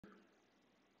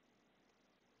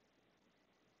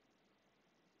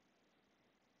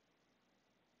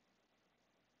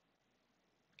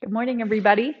Good morning,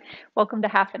 everybody. Welcome to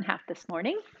Half and Half this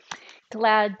morning.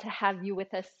 Glad to have you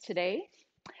with us today.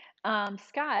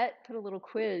 Scott put a little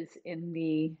quiz in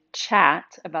the chat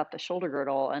about the shoulder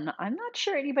girdle, and I'm not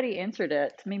sure anybody answered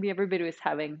it. Maybe everybody was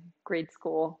having grade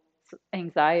school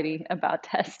anxiety about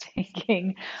test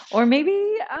taking, or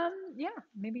maybe,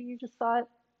 maybe you just thought,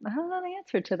 I don't know the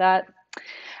answer to that.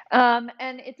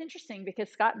 And it's interesting because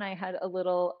Scott and I had a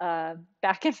little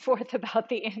back and forth about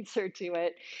the answer to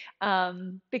it.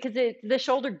 Because the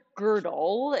shoulder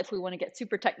girdle, if we want to get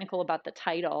super technical about the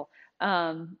title,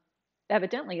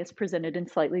 evidently is presented in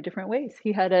slightly different ways.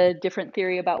 He had a different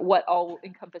theory about what all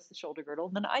encompassed the shoulder girdle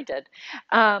than I did.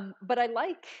 But I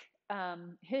like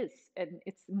his, and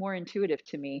it's more intuitive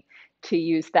to me to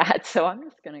use that. So I'm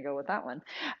just going to go with that one.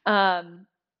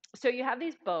 So you have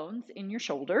these bones in your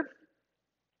shoulder.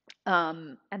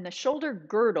 And the shoulder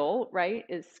girdle, right,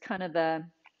 is kind of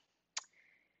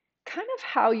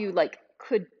how you like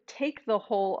could take the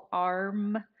whole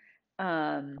arm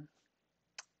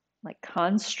like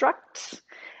construct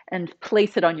and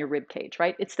place it on your rib cage,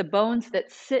 right? It's the bones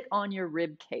that sit on your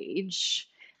rib cage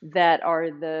that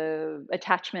are the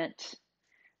attachment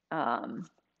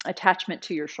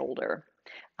to your shoulder.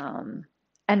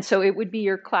 And so it would be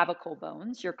your clavicle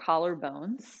bones, your collar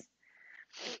bones,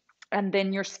 and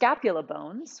then your scapula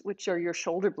bones, which are your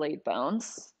shoulder blade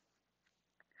bones,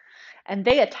 and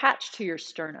they attach to your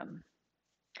sternum.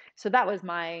 So that was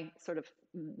my sort of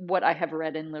what I have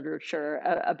read in literature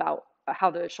about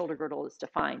how the shoulder girdle is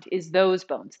defined, is those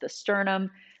bones, the sternum,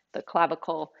 the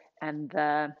clavicle, and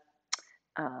the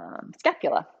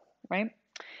scapula, right?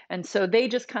 And so they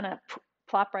just kind of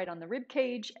plop right on the rib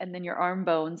cage, and then your arm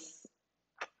bones,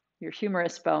 your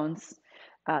humerus bones,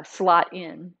 slot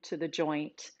in to the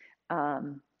joint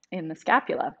in the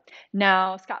scapula.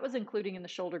 Now, Scott was including in the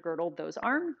shoulder girdle those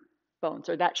arm bones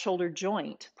or that shoulder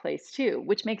joint place too,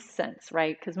 which makes sense,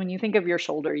 right? Because when you think of your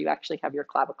shoulder, you actually have your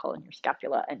clavicle and your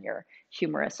scapula and your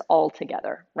humerus all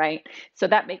together, right? So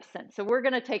that makes sense. So we're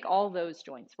going to take all those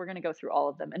joints. We're going to go through all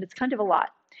of them, and it's kind of a lot.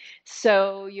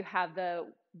 So you have the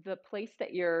place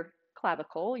that your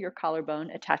clavicle, your collarbone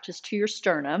attaches to your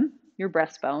sternum, your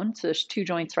breastbone. So there's two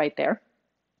joints right there.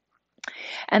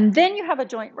 And then you have a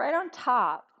joint right on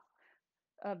top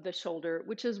of the shoulder,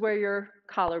 which is where your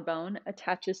collarbone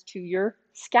attaches to your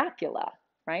scapula,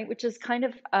 right? Which is kind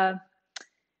of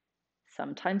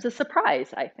sometimes a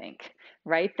surprise, I think,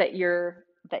 right? That your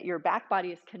back body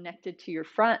is connected to your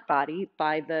front body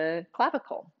by the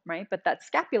clavicle, right? But that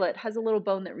scapula, it has a little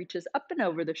bone that reaches up and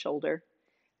over the shoulder,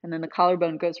 and then the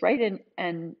collarbone goes right in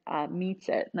and meets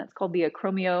it, and that's called the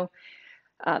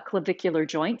acromioclavicular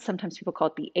joint. Sometimes people call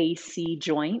it the AC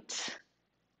joint,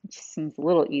 which seems a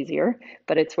little easier,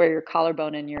 but it's where your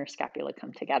collarbone and your scapula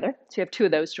come together. So you have two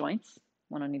of those joints,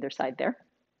 one on either side there.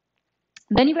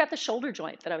 Then you've got the shoulder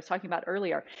joint that I was talking about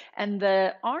earlier, and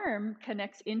the arm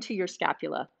connects into your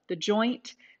scapula. The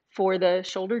joint for the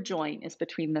shoulder joint is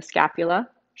between the scapula,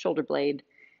 shoulder blade,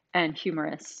 and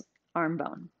humerus, arm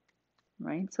bone,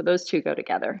 right? So those two go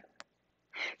together.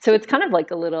 So it's kind of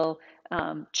like a little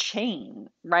chain,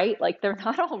 right? Like they're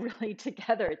not all really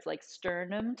together. It's like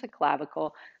sternum to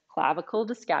clavicle, clavicle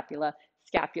to scapula,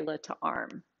 scapula to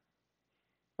arm,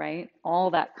 right? All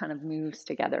that kind of moves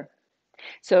together.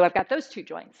 So I've got those two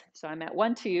joints. So I'm at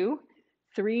 1, 2,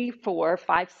 3, 4,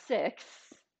 5, 6.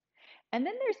 And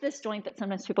then there's this joint that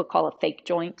sometimes people call a fake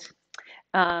joint.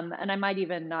 And I might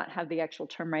even not have the actual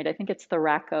term right. I think it's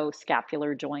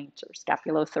thoracoscapular joint or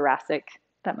scapulothoracic.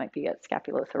 That might be it,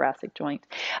 scapulothoracic joint.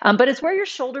 But it's where your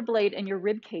shoulder blade and your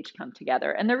rib cage come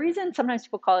together. And the reason sometimes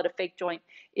people call it a fake joint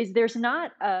is there's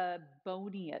not a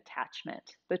bony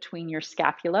attachment between your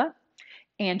scapula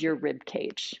and your rib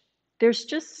cage. There's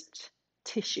just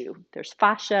tissue. There's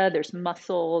fascia, there's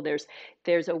muscle, there's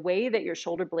a way that your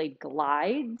shoulder blade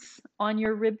glides on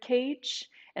your rib cage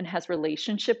and has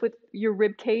relationship with your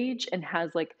rib cage and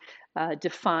has like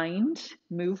defined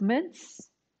movements.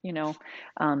 You know,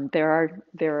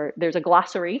 there's a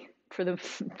glossary for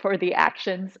the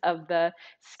actions of the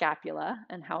scapula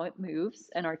and how it moves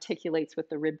and articulates with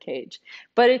the rib cage.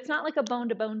 But it's not like a bone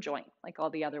to bone joint like all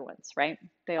the other ones, right?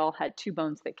 They all had two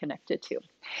bones that connected to.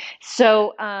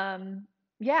 So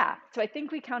yeah, so I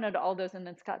think we counted all those, and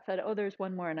then Scott said, "Oh, there's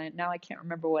one more," and now I can't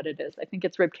remember what it is. I think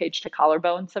it's rib cage to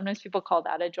collarbone. Sometimes people call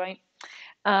that a joint,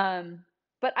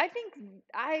 but I think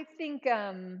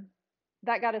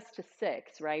that got us to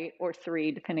 6, right, or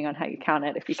 3, depending on how you count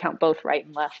it. If you count both right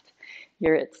and left,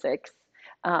 you're at 6.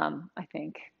 I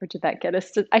think. Or did that get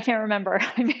us to, I can't remember.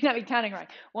 I may not be counting right.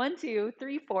 1, 2,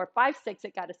 3, 4, 5, 6.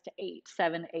 It got us to 8,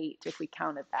 7, 8, if we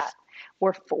counted that,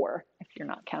 or 4, if you're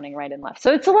not counting right and left.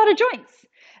 So it's a lot of joints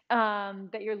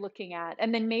that you're looking at.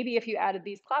 And then maybe if you added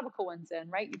these clavicle ones in,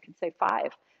 right, you could say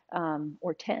 5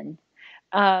 or 10.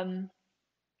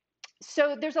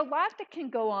 So there's a lot that can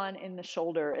go on in the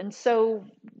shoulder. And so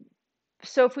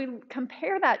if we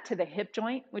compare that to the hip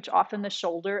joint, which often the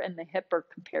shoulder and the hip are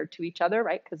compared to each other,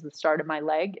 right? Because the start of my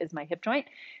leg is my hip joint,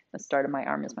 the start of my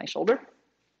arm is my shoulder.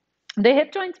 The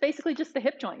hip joint's basically just the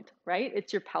hip joint, right?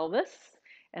 It's your pelvis,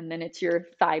 and then it's your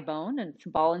thigh bone, and it's a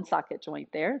ball and socket joint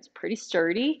there. It's pretty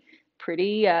sturdy,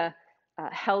 pretty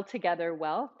held together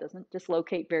well, doesn't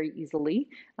dislocate very easily.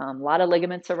 A lot of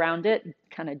ligaments around it,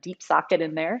 kind of deep socket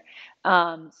in there.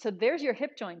 So there's your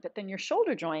hip joint, but then your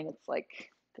shoulder joint, it's like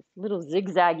this little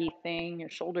zigzaggy thing, your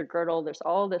shoulder girdle. There's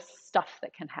all this stuff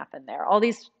that can happen there, all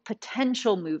these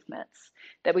potential movements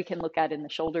that we can look at in the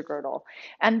shoulder girdle.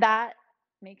 And that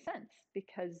makes sense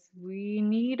because we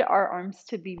need our arms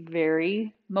to be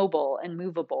very mobile and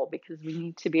movable because we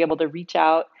need to be able to reach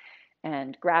out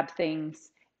and grab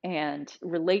things and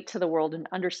relate to the world and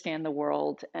understand the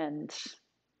world and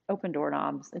open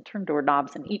doorknobs and turn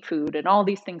doorknobs and eat food and all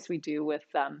these things we do with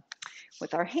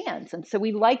our hands. And so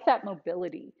we like that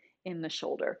mobility in the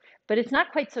shoulder, but it's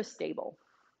not quite so stable,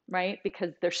 right?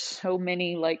 Because there's so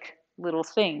many like little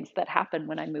things that happen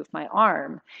when I move my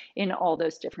arm in all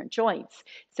those different joints.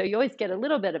 So you always get a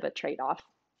little bit of a trade-off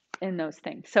in those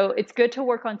things. So it's good to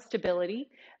work on stability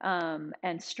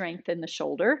and strength in the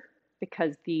shoulder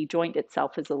because the joint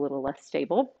itself is a little less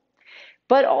stable.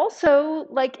 But also,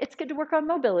 like, it's good to work on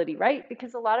mobility, right?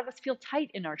 Because a lot of us feel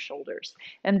tight in our shoulders.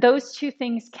 And those two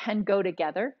things can go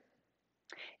together.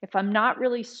 If I'm not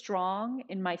really strong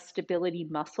in my stability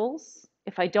muscles,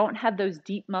 if I don't have those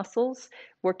deep muscles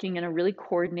working in a really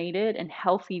coordinated and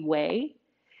healthy way,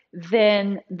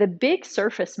 then the big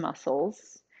surface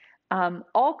muscles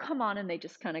all come on and they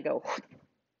just kind of go,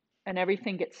 and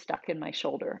everything gets stuck in my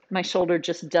shoulder. My shoulder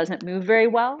just doesn't move very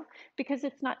well because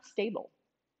it's not stable.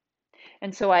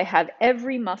 And so I have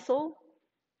every muscle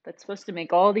that's supposed to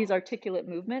make all these articulate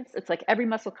movements. It's like every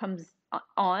muscle comes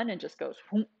on and just goes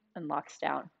and locks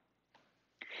down.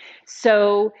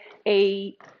 So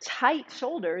a tight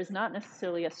shoulder is not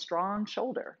necessarily a strong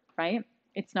shoulder, right?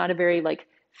 It's not a very like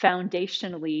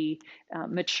foundationally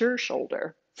mature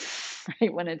shoulder,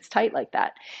 right? When it's tight like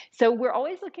that. So we're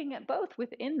always looking at both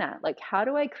within that. Like, how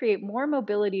do I create more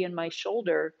mobility in my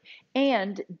shoulder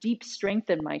and deep strength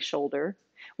in my shoulder,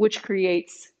 which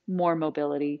creates more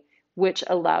mobility, which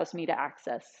allows me to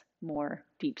access more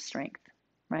deep strength,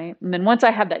 right? And then once I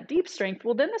have that deep strength,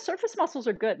 well, then the surface muscles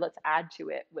are good. Let's add to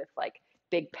it with like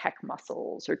big pec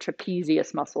muscles or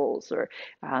trapezius muscles or,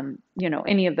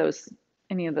 any of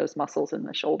those muscles in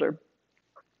the shoulder,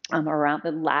 around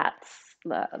the lats,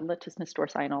 the latissimus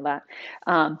dorsi and all that.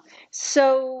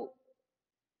 So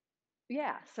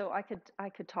yeah, so I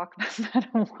could talk about that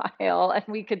a while, and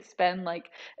we could spend like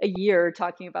a year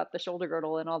talking about the shoulder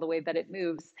girdle and all the way that it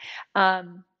moves.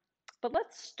 But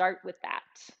let's start with that.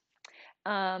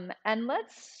 And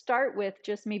let's start with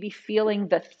just maybe feeling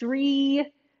the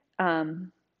three of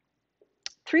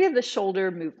the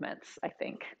shoulder movements, I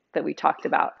think, that we talked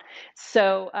about.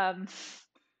 So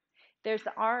there's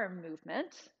the arm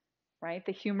movement, right?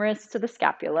 The humerus to the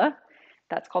scapula.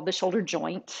 That's called the shoulder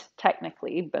joint,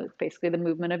 technically, but it's basically the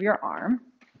movement of your arm.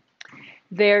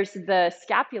 There's the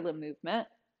scapula movement.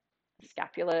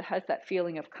 Scapula has that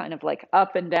feeling of kind of like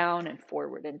up and down and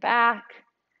forward and back,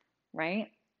 right?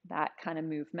 That kind of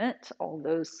movement, all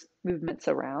those movements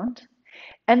around.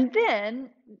 And then,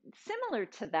 similar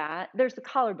to that, there's the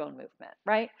collarbone movement,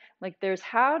 right? Like there's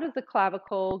how does the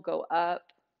clavicle go up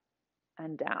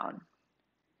and down?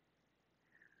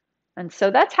 And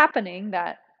so that's happening.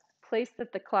 That place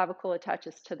that the clavicle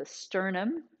attaches to the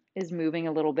sternum is moving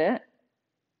a little bit.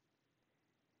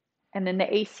 And then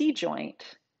the AC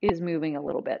joint is moving a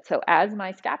little bit. So as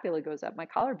my scapula goes up, my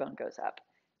collarbone goes up.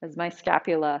 As my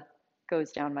scapula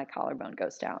goes down, my collarbone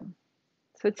goes down.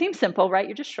 So it seems simple, right?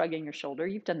 You're just shrugging your shoulder.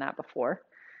 You've done that before.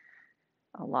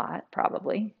 A lot,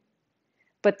 probably.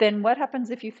 But then what happens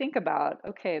if you think about,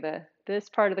 okay, this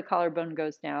part of the collarbone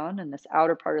goes down and this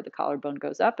outer part of the collarbone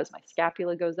goes up as my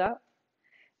scapula goes up,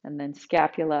 and then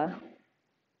scapula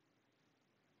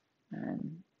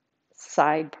and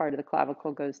side part of the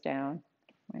clavicle goes down.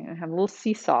 Right? I have a little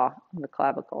seesaw of the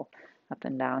clavicle up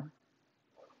and down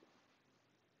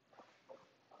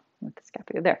with the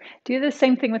scapula there. Do the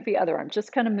same thing with the other arm.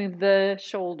 Just kind of move the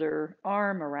shoulder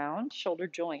arm around, shoulder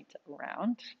joint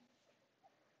around.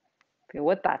 Feel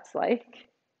what that's like.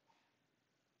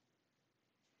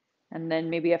 And then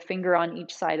maybe a finger on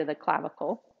each side of the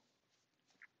clavicle.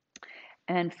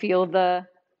 And feel the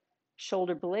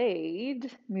shoulder blade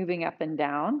moving up and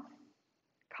down.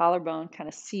 Collarbone kind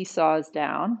of seesaws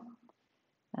down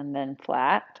and then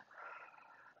flat.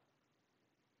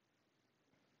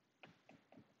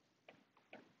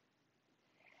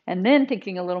 And then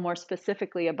thinking a little more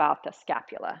specifically about the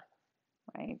scapula,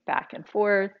 right? Back and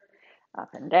forth, up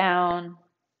and down,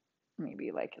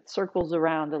 maybe like it circles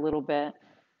around a little bit.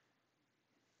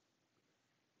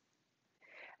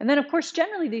 And then, of course,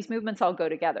 generally these movements all go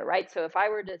together, right? So if I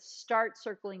were to start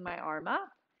circling my arm up,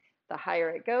 the higher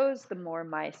it goes, the more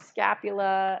my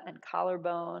scapula and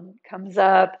collarbone comes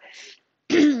up.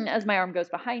 As my arm goes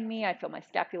behind me, I feel my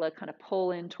scapula kind of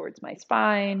pull in towards my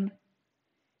spine.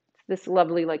 It's this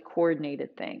lovely, like,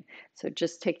 coordinated thing. So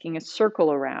just taking a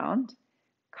circle around,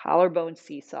 collarbone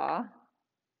seesaw,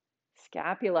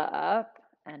 scapula up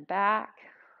and back,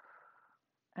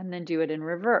 and then do it in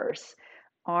reverse.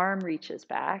 Arm reaches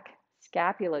back,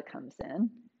 scapula comes in,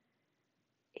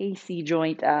 AC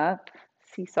joint up,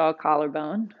 seesaw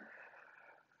collarbone.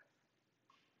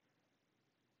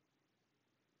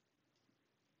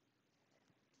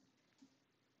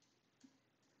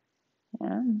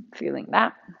 And feeling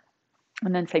that.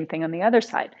 And then same thing on the other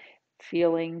side.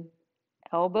 Feeling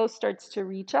elbow starts to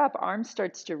reach up, arm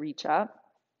starts to reach up,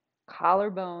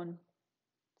 collarbone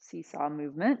seesaw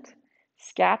movement,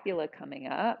 scapula coming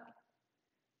up,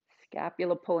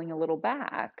 scapula pulling a little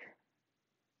back,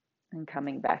 and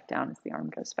coming back down as the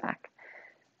arm goes back.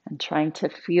 And trying to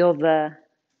feel the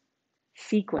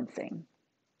sequencing.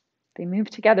 They move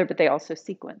together, but they also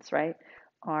sequence, right?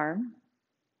 Arm,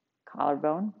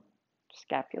 collarbone,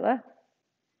 scapula,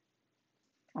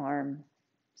 arm,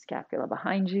 scapula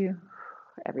behind you,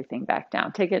 everything back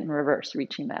down. Take it in reverse,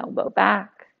 reaching the elbow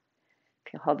back.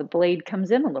 Feel how the blade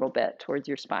comes in a little bit towards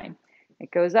your spine. It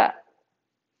goes up.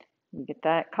 You get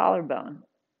that collarbone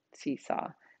seesaw.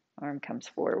 Arm comes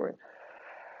forward.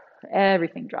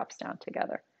 Everything drops down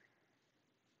together.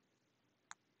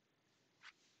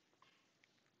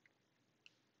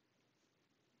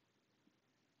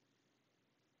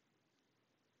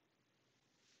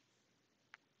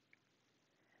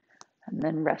 And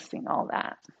then resting all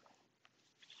that.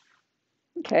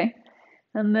 Okay.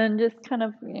 And then just kind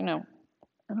of, it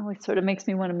always sort of makes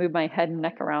me want to move my head and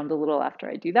neck around a little after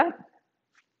I do that.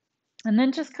 And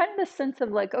then just kind of the sense of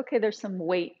like, okay, there's some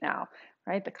weight now,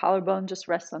 right? The collarbone just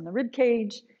rests on the rib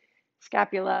cage,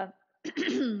 scapula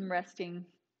resting,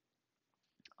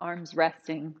 arms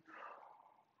resting,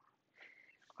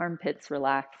 armpits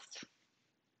relaxed.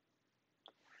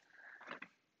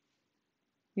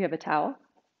 You have a towel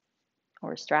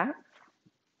or a strap,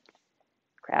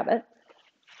 grab it.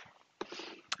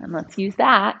 And let's use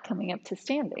that coming up to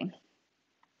standing.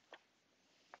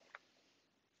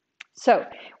 So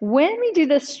when we do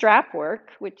this strap work,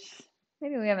 which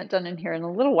maybe we haven't done in here in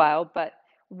a little while, but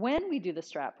when we do the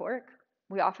strap work,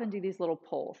 we often do these little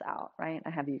pulls out, right? I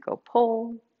have you go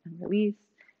pull and release,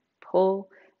 pull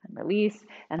and release.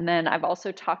 And then I've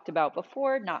also talked about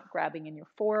before, not grabbing in your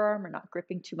forearm or not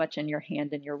gripping too much in your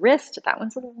hand and your wrist. That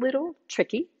one's a little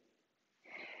tricky.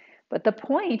 But the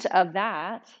point of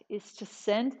that is to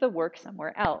send the work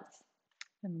somewhere else.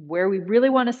 And where we really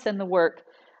want to send the work,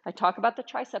 I talk about the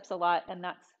triceps a lot, and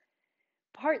that's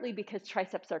partly because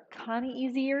triceps are kind of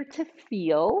easier to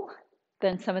feel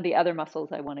than some of the other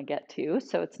muscles I want to get to.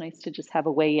 So it's nice to just have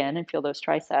a way in and feel those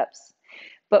triceps.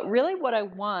 But really what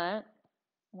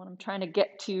I'm trying to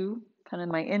get to kind of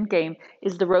my end game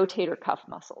is the rotator cuff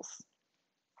muscles.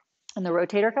 And the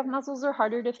rotator cuff muscles are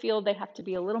harder to feel. They have to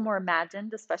be a little more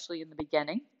imagined, especially in the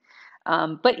beginning.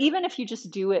 But even if you just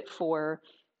do it for,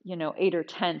 8 or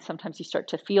 10, sometimes you start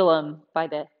to feel them by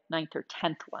the 9th or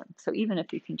 10th one. So even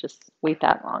if you can just wait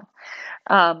that long.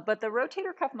 But the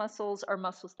rotator cuff muscles are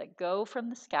muscles that go from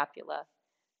the scapula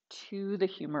to the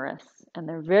humerus, and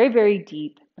they're very, very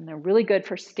deep, and they're really good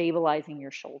for stabilizing your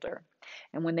shoulder.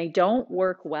 And when they don't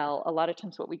work well, a lot of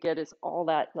times what we get is all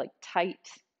that like tight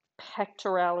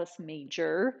pectoralis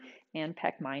major and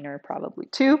pec minor probably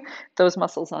too. Those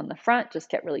muscles on the front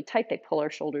just get really tight. They pull our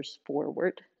shoulders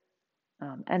forward.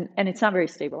 And it's not very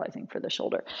stabilizing for the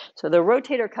shoulder. So the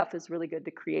rotator cuff is really good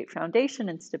to create foundation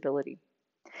and stability.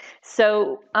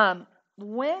 So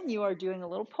when you are doing a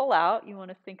little pull out, you want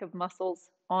to think of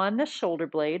muscles on the shoulder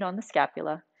blade, on the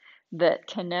scapula, that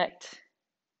connect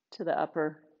to the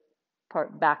upper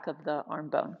part, back of the arm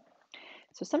bone.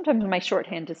 So sometimes my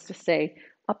shorthand is to say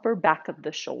upper back of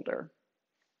the shoulder.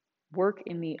 Work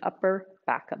in the upper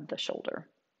back of the shoulder,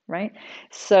 right?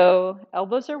 So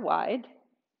elbows are wide,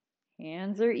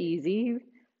 hands are easy,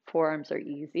 forearms are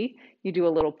easy. You do a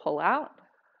little pull out,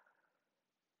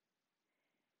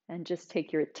 and just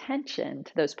take your attention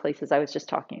to those places I was just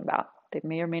talking about. They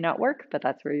may or may not work, but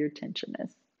that's where your attention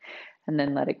is. And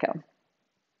then let it go.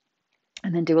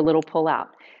 And then do a little pull out.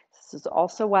 This is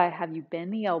also why I have you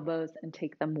bend the elbows and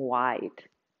take them wide.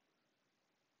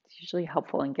 It's usually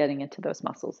helpful in getting into those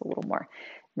muscles a little more.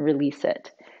 Release it.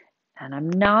 And I'm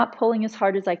not pulling as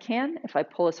hard as I can. If I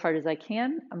pull as hard as I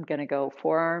can, I'm going to go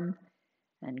forearm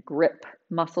and grip.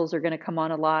 Muscles are going to come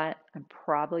on a lot. I'm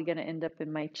probably going to end up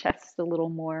in my chest a little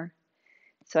more.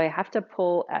 So I have to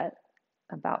pull at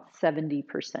about 70%.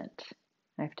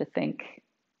 I have to think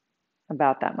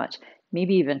about that much,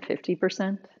 maybe even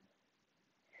 50%.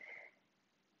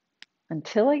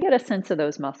 Until I get a sense of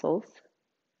those muscles.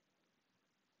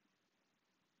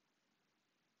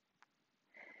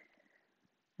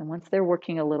 And once they're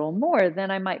working a little more,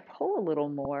 then I might pull a little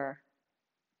more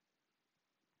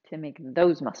to make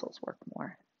those muscles work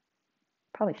more.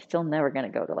 Probably still never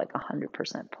going to go to like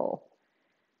 100% pull.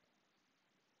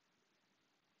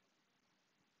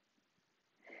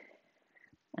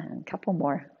 And a couple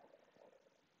more.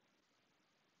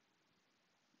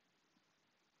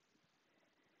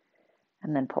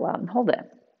 And then pull out and hold it.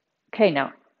 Okay,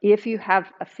 now, if you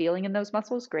have a feeling in those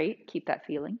muscles, great, keep that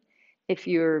feeling. If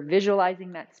you're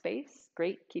visualizing that space,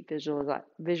 great, keep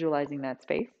visualizing that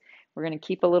space. We're going to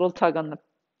keep a little tug on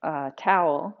the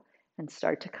towel and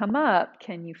start to come up.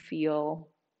 Can you feel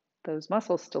those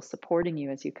muscles still supporting you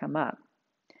as you come up?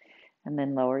 And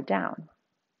then lower down.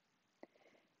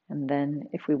 And then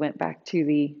if we went back to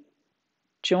the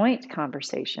joint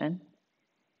conversation,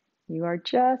 you are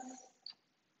just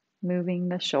moving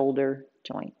the shoulder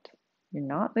joint. You're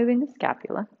not moving the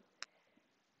scapula.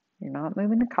 You're not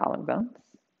moving the collarbones.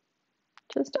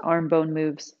 Just arm bone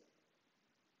moves.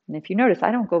 And if you notice,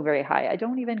 I don't go very high. I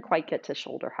don't even quite get to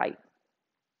shoulder height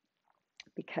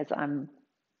because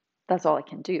that's all I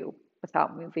can do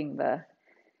without moving the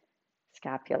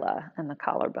scapula and the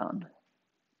collarbone.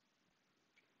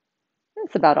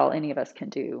 That's about all any of us can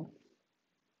do,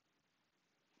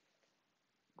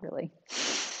 really.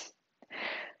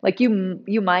 Like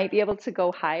you might be able to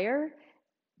go higher,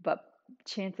 but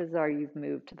chances are you've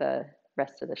moved the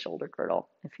rest of the shoulder girdle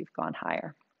if you've gone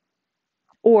higher.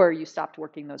 Or you stopped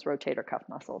working those rotator cuff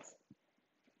muscles.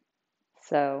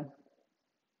 So,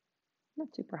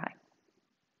 not super high.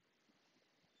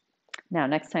 Now,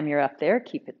 next time you're up there,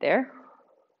 keep it there.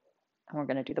 And we're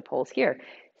going to do the pulls here.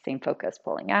 Same focus,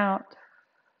 pulling out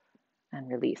and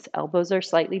release. Elbows are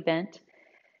slightly bent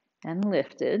and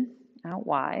lifted out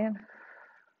wide.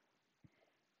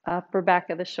 Upper back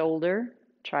of the shoulder,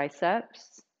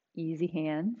 triceps, easy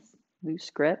hands, loose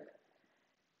grip,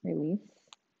 release.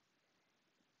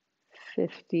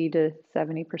 50 to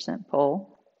 70%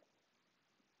 pull,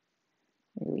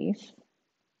 release,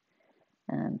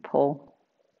 and pull,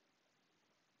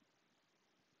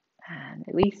 and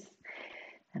release.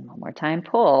 And one more time,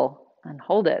 pull and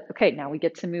hold it. Okay, now we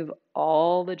get to move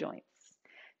all the joints.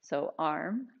 So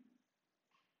arm,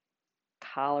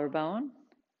 collarbone,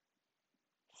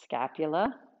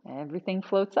 scapula, everything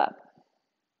floats up.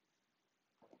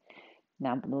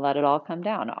 Now let it all come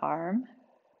down. Arm,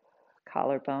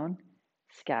 collarbone,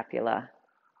 scapula,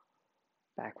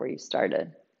 back where you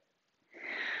started.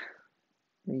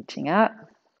 Reaching up,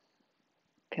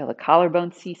 feel the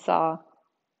collarbone seesaw,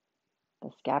 the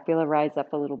scapula rise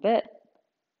up a little bit.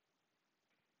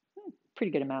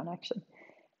 Pretty good amount, actually.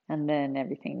 And then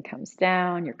everything comes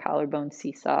down, your collarbone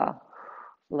seesaw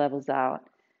levels out,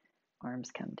 arms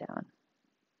come down.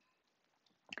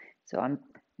 So I'm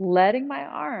letting my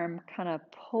arm kind of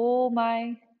pull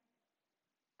my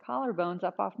collarbones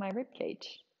up off my rib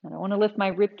cage. And I want to lift my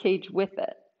rib cage with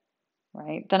it,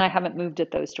 right? Then I haven't moved at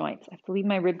those joints. I have to leave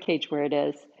my rib cage where it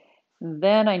is. And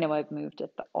then I know I've moved at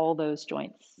all those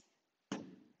joints.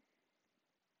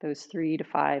 Those 3 to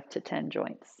 5 to 10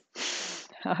 joints,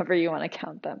 however you want to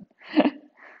count them.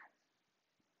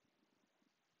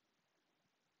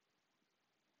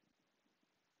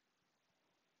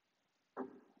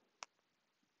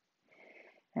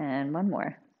 And one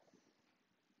more.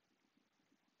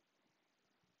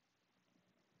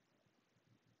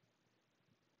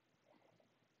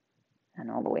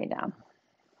 And all the way down.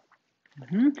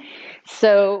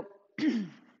 So,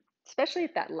 especially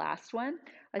at that last one,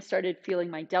 I started feeling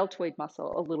my deltoid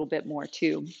muscle a little bit more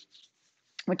too,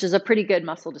 which is a pretty good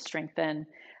muscle to strengthen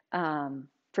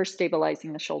for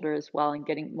stabilizing the shoulder as well and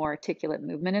getting more articulate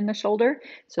movement in the shoulder.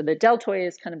 So the deltoid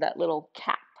is kind of that little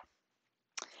cap.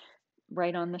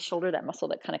 right on the shoulder, that muscle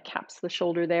that kind of caps the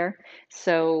shoulder there.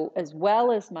 So as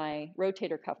well as my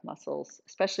rotator cuff muscles,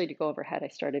 especially to go overhead, I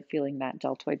started feeling that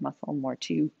deltoid muscle more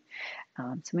too.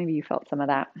 So maybe you felt some of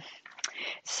that.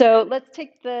 So let's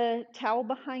take the towel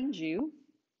behind you,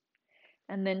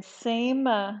 and then same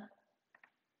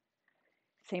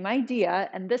idea.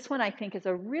 And this one I think is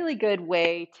a really good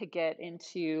way to get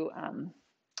into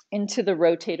the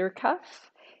rotator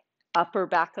cuff, upper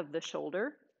back of the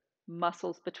shoulder,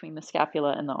 muscles between the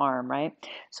scapula and the arm, right?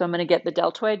 So I'm going to get the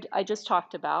deltoid I just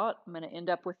talked about. I'm going to end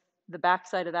up with the back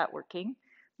side of that working,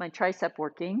 my tricep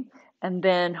working, and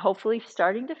then hopefully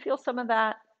starting to feel some of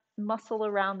that muscle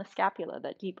around the scapula,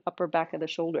 that deep upper back of the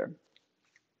shoulder.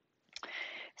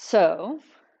 So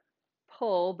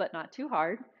pull, but not too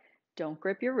hard. Don't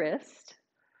grip your wrist.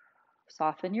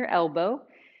 Soften your elbow.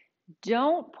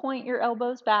 Don't point your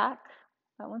elbows back.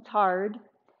 That one's hard.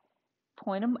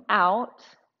 Point them out.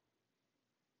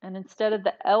 And instead of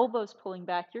the elbows pulling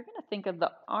back, you're going to think of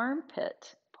the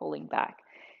armpit pulling back.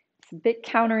 It's a bit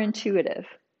counterintuitive.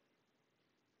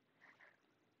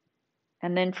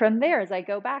 And then from there, as I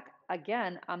go back,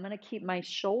 again, I'm going to keep my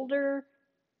shoulder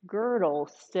girdle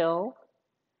still.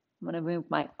 I'm going to move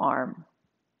my arm.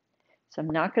 So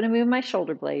I'm not going to move my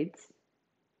shoulder blades.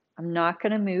 I'm not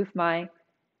going to move my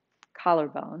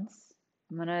collarbones.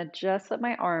 I'm going to just let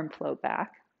my arm float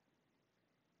back.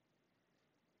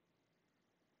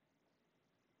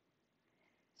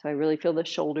 So I really feel the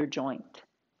shoulder joint.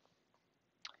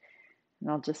 And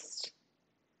I'll just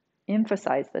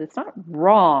emphasize that it's not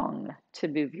wrong to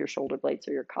move your shoulder blades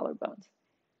or your collarbones.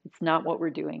 It's not what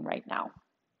we're doing right now.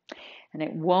 And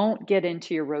it won't get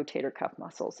into your rotator cuff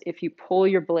muscles. If you pull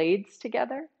your blades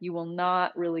together, you will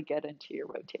not really get into your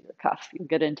rotator cuff. You'll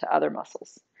get into other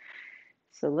muscles.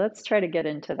 So let's try to get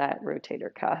into that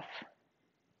rotator cuff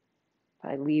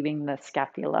by leaving the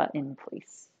scapula in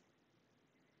place.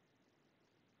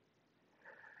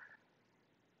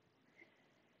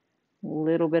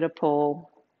 Little bit of pull.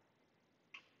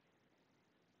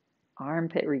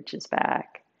 Armpit reaches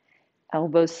back.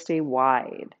 Elbows stay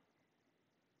wide.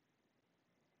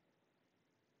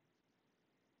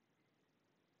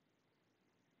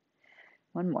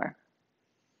 One more.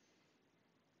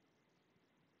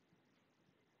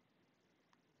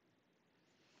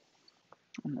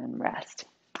 And then rest.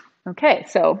 Okay,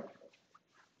 so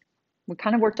we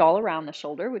kind of worked all around the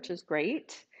shoulder, which is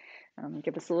great.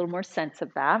 Give us a little more sense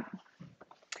of that.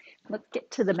 Let's get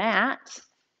to the mat.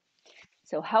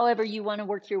 So however you want to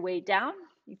work your way down,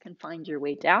 you can find your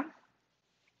way down.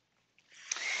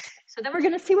 So then we're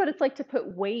going to see what it's like to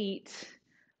put weight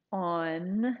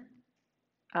on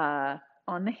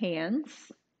the hands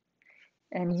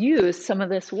and use some of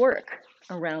this work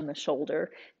around the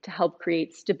shoulder to help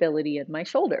create stability in my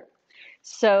shoulder.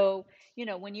 So,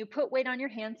 when you put weight on your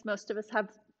hands, most of us have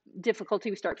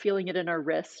difficulty. We start feeling it in our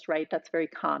wrist, right? That's very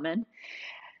common.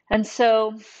 And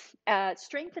so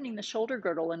strengthening the shoulder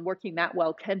girdle and working that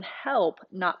well can help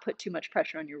not put too much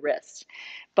pressure on your wrist.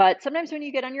 But sometimes when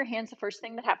you get on your hands, the first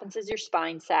thing that happens is your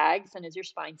spine sags. And as your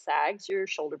spine sags, your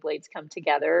shoulder blades come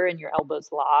together and your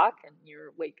elbows lock and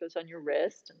your weight goes on your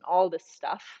wrist and all this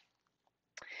stuff.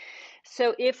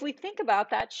 So if we think about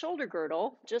that shoulder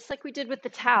girdle, just like we did with the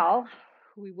towel,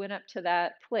 we went up to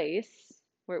that place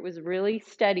where it was really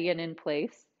steady and in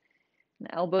place. And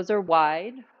the elbows are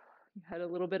wide. You had a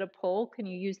little bit of pull. Can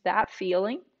you use that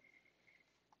feeling?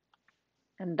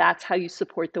 And that's how you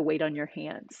support the weight on your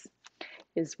hands,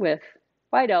 is with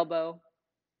wide elbow,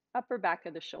 upper back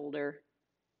of the shoulder,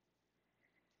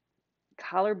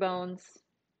 collarbones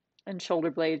and shoulder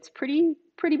blades pretty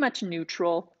much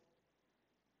neutral.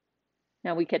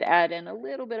 Now we could add in a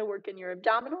little bit of work in your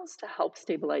abdominals to help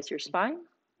stabilize your spine,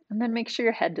 and then make sure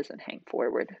your head doesn't hang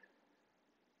forward.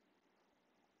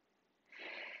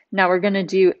 Now we're going to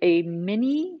do a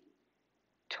mini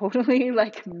push-up.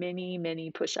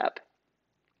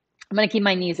 I'm going to keep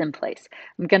my knees in place.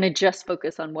 I'm going to just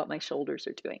focus on what my shoulders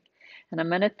are doing. And I'm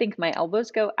going to think my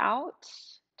elbows go out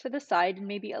to the side and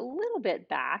maybe a little bit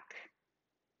back,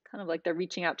 kind of like they're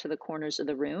reaching out to the corners of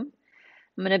the room.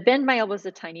 I'm going to bend my elbows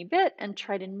a tiny bit and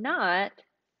try to not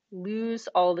lose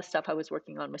all the stuff I was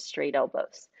working on with straight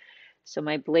elbows. So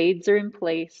my blades are in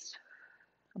place.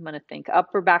 I'm going to think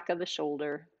upper back of the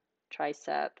shoulder,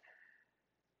 tricep.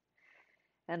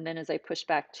 And then as I push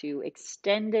back to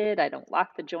extended, I don't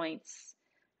lock the joints.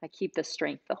 I keep the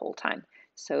strength the whole time.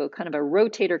 So kind of a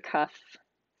rotator cuff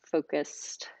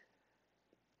focused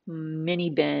mini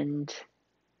bend.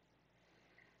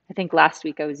 I think last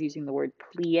week I was using the word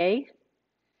plie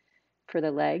for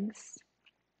the legs,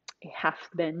 a half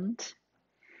bend.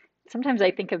 Sometimes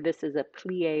I think of this as a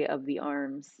plie of the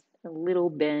arms, a little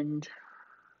bend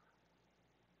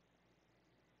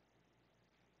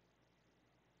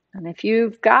And if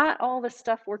you've got all the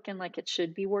stuff working like it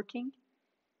should be working,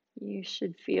 you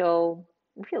should feel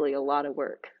really a lot of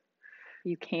work.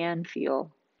 You can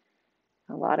feel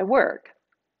a lot of work.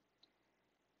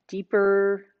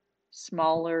 Deeper,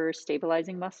 smaller,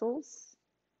 stabilizing muscles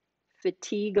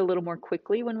fatigue a little more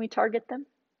quickly when we target them,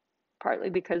 partly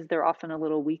because they're often a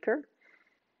little weaker,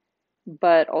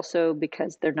 but also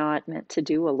because they're not meant to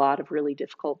do a lot of really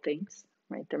difficult things,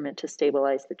 right? They're meant to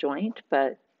stabilize the joint,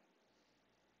 but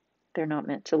they're not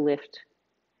meant to lift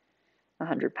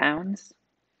 100 pounds.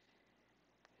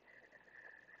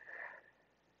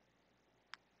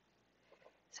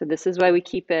 So this is why we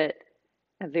keep it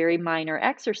a very minor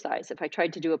exercise. If I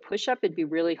tried to do a push-up, it'd be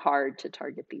really hard to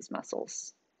target these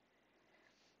muscles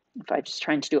if I just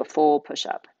trying to do a full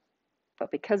push-up. But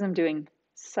because I'm doing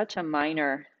such a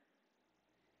minor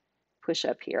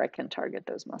push-up here, I can target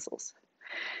those muscles.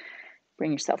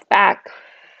 Bring yourself back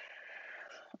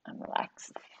and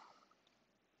relax.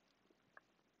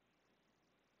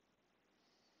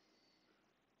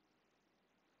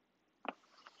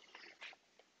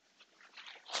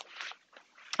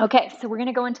 Okay, so we're going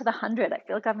to go into the 100. I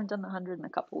feel like I haven't done the 100 in a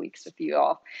couple weeks with you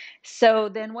all. So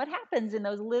then what happens in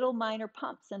those little minor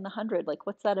pumps in the 100? Like,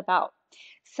 what's that about?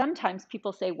 Sometimes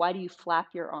people say, why do you flap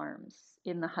your arms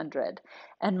in the 100?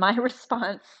 And my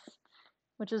response,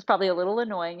 which is probably a little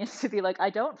annoying, is to be like,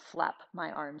 I don't flap my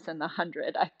arms in the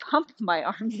 100. I pump my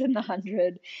arms in the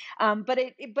 100.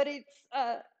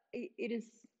 It is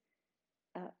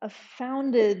a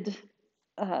founded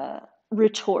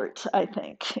retort, I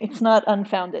think. It's not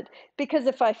unfounded. Because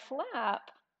if I flap,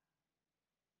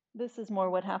 this is more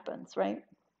what happens, right?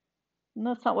 And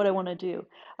that's not what I want to do.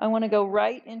 I want to go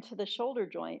right into the shoulder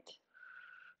joint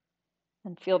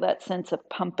and feel that sense of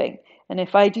pumping. And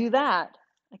if I do that,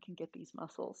 I can get these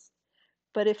muscles.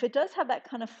 But if it does have that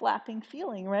kind of flapping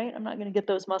feeling, right? I'm not going to get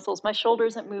those muscles. My shoulder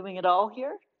isn't moving at all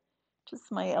here, just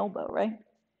my elbow, right?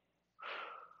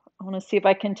 I want to see if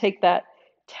I can take that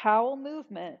towel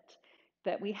movement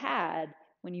that we had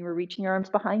when you were reaching your arms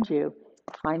behind you,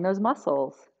 find those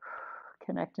muscles,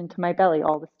 connect into my belly,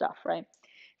 all the stuff, right?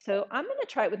 So I'm going to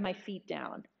try it with my feet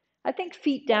down. I think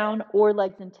feet down or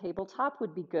legs in tabletop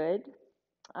would be good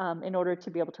in order to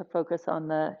be able to focus on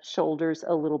the shoulders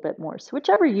a little bit more. So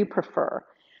whichever you prefer.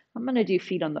 I'm going to do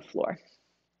feet on the floor.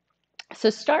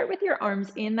 So start with your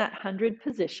arms in that 100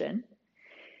 position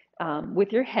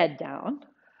with your head down.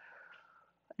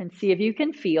 And see if you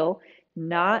can feel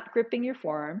not gripping your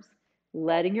forearms,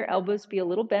 letting your elbows be a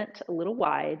little bent, a little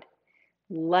wide,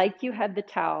 like you had the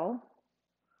towel,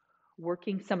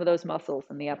 working some of those muscles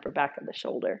in the upper back of the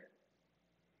shoulder.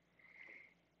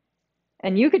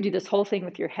 And you could do this whole thing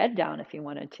with your head down if you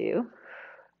wanted to,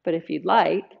 but if you'd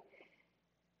like,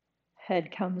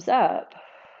 head comes up,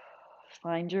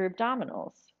 find your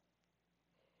abdominals.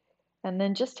 And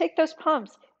then just take those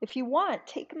pumps. If you want,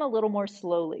 take them a little more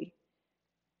slowly.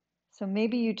 So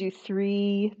maybe you do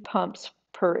 3 pumps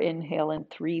per inhale and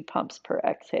 3 pumps per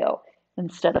exhale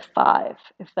instead of 5.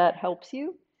 If that helps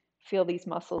you, feel these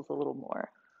muscles a little more.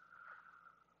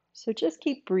 So just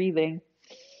keep breathing.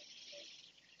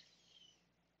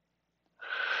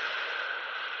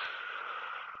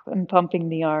 And pumping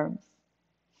the arms.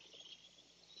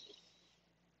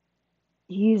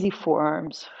 Easy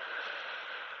forearms.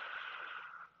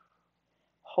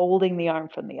 Holding the arm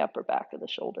from the upper back of the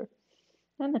shoulder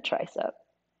and the tricep.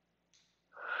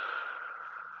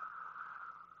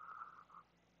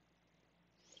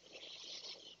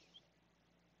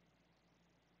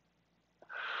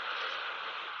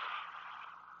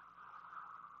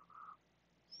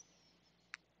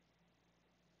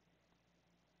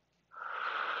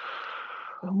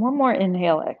 And one more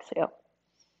inhale, exhale.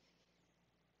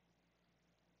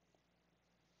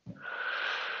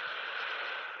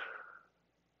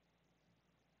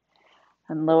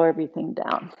 And lower everything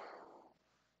down.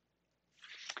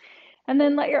 And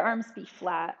then let your arms be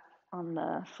flat on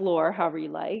the floor, however you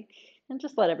like, and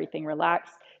just let everything relax.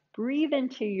 Breathe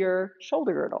into your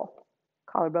shoulder girdle,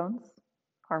 collarbones,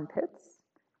 armpits,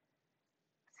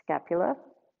 scapula,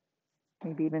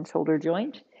 maybe even shoulder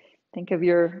joint. Think of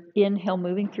your inhale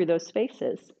moving through those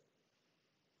spaces.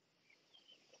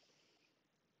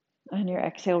 And your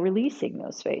exhale releasing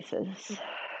those spaces.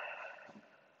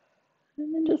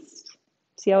 And then just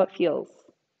see how it feels.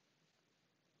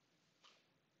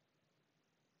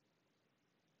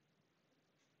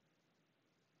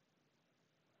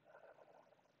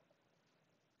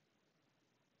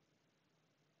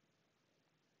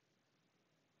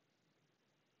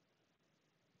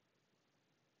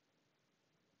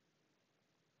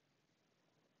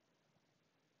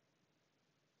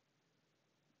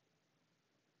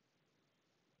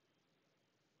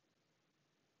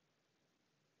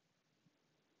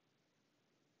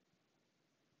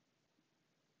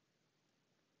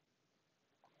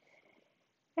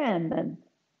 And then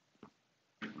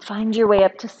find your way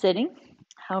up to sitting,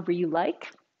 however you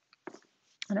like.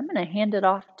 And I'm going to hand it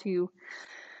off to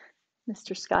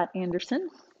Mr. Scott Anderson.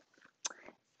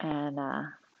 And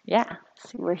yeah,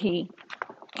 see where he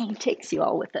takes you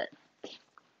all with it.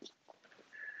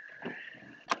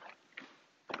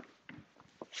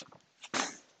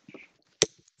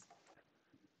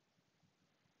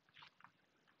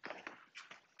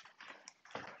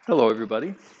 Hello,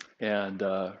 everybody, and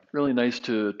really nice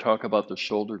to talk about the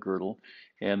shoulder girdle.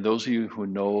 And those of you who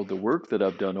know the work that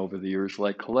I've done over the years,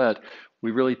 like Collette,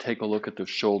 we really take a look at the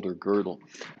shoulder girdle.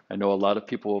 I know a lot of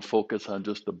people will focus on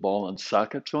just the ball and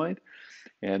socket joint,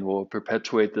 and will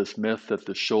perpetuate this myth that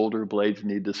the shoulder blades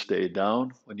need to stay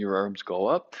down when your arms go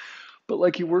up. But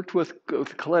like you worked with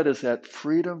Collette, is that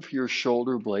freedom for your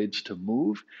shoulder blades to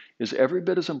move is every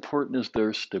bit as important as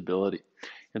their stability.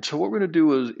 And so what we're going to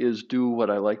do is do what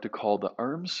I like to call the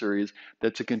arm series.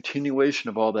 That's a continuation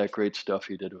of all that great stuff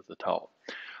you did with the towel.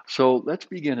 So let's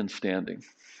begin in standing.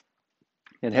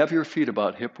 And have your feet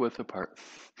about hip width apart.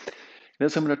 And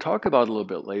as I'm going to talk about a little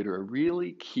bit later, a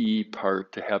really key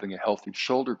part to having a healthy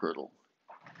shoulder girdle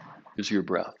is your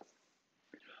breath.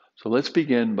 So let's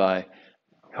begin by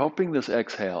helping this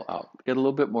exhale out. Get a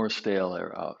little bit more stale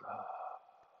air out.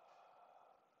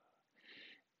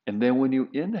 And then when you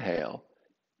inhale,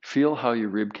 feel how your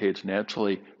rib cage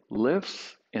naturally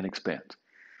lifts and expands.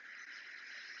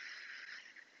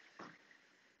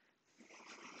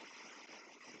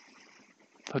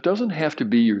 It doesn't have to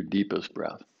be your deepest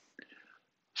breath.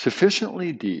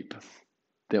 Sufficiently deep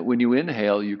that when you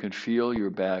inhale, you can feel your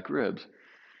back ribs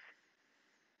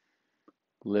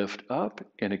lift up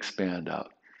and expand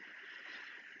out.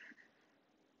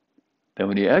 Then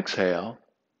when you exhale,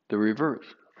 the reverse,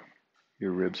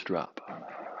 your ribs drop.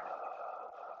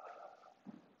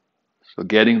 So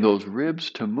getting those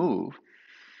ribs to move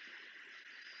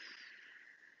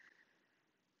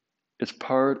is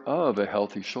part of a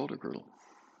healthy shoulder girdle.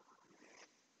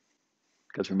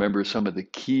 Because remember some of the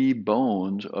key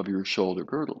bones of your shoulder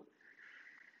girdle.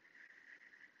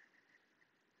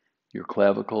 Your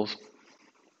clavicles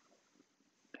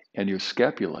and your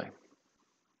scapulae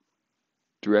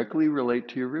directly relate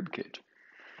to your rib cage.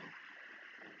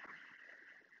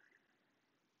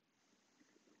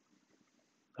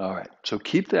 All right, so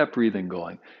keep that breathing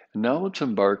going. And now let's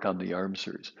embark on the arm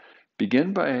series.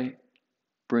 Begin by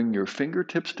bringing your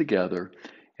fingertips together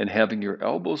and having your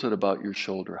elbows at about your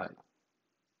shoulder height.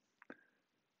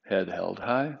 Head held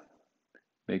high.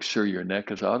 Make sure your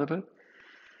neck is out of it.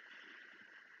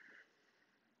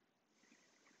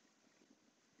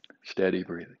 Steady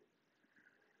breathing.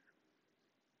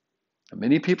 Now,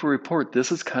 many people report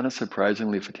this is kind of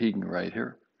surprisingly fatiguing right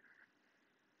here.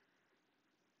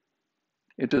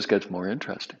 It just gets more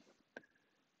interesting.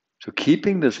 So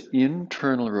keeping this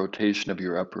internal rotation of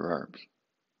your upper arms.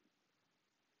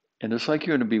 And it's like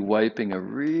you're going to be wiping a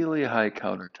really high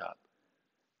countertop.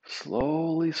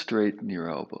 Slowly straighten your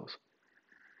elbows.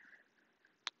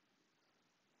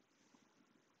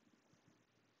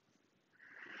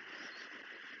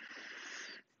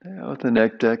 Now with the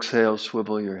next exhale,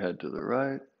 swivel your head to the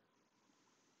right.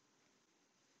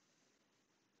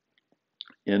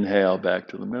 Inhale back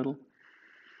to the middle.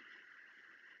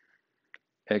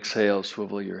 Exhale,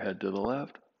 swivel your head to the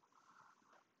left.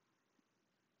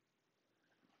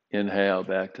 Inhale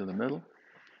back to the middle.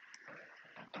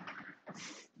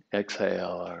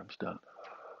 Exhale, arms down.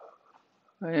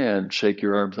 And shake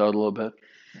your arms out a little bit.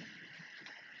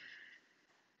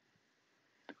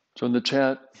 So in the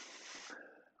chat,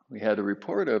 we had a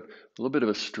report of a little bit of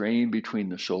a strain between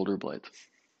the shoulder blades.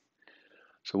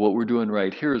 So what we're doing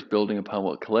right here is building upon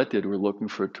what Collette did. We're looking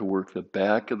for it to work the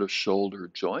back of the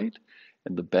shoulder joint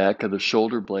and the back of the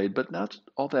shoulder blade, but not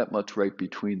all that much right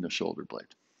between the shoulder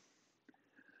blades.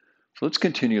 So let's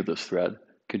continue this thread,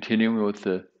 continuing with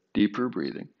the deeper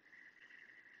breathing,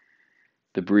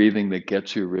 the breathing that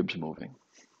gets your ribs moving.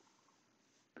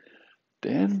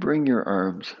 Then bring your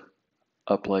arms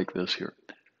up like this here.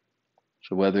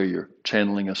 So whether you're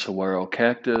channeling a saguaro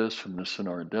cactus from the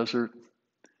Sonora Desert,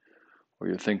 or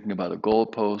you're thinking about a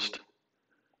goalpost,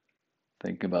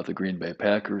 thinking about the Green Bay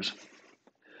Packers.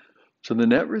 So the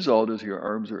net result is your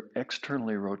arms are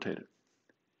externally rotated.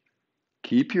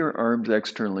 Keep your arms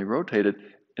externally rotated,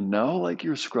 and now like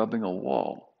you're scrubbing a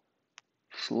wall,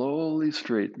 slowly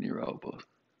straighten your elbows.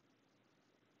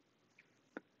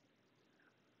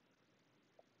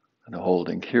 And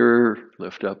holding here,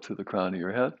 lift up through the crown of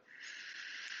your head.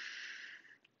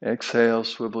 Exhale,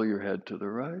 swivel your head to the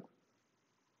right.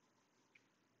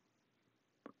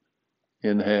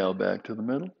 Inhale back to the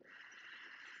middle.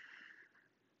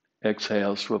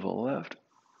 Exhale, swivel left.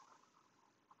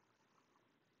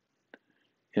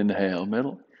 Inhale,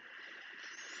 middle.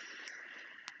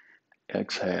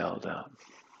 Exhale, down.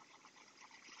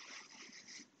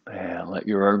 And let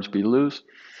your arms be loose.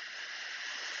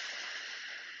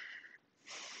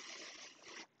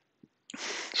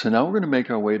 So now we're going to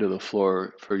make our way to the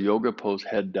floor for yoga pose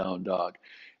head down dog.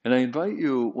 And I invite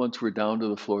you, once we're down to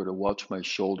the floor, to watch my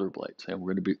shoulder blades. And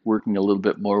we're going to be working a little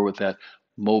bit more with that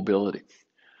mobility.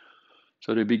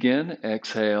 So to begin,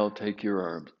 exhale, take your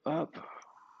arms up.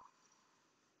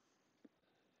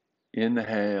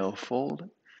 Inhale, fold.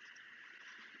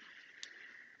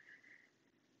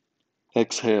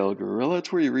 Exhale, gorilla.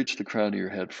 That's where you reach the crown of your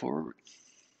head forward.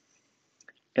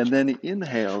 And then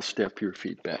inhale, step your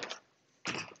feet back.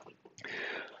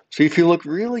 So if you look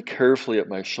really carefully at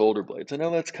my shoulder blades, I know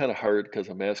that's kind of hard because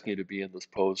I'm asking you to be in this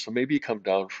pose, so maybe you come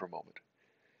down for a moment.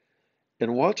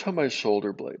 And watch how my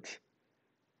shoulder blades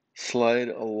slide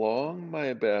along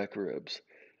my back ribs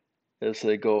as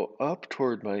they go up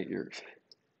toward my ears.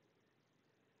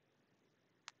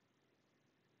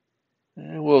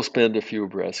 And we'll spend a few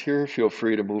breaths here. Feel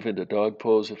free to move into dog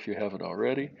pose if you haven't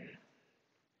already.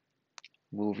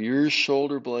 Move your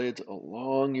shoulder blades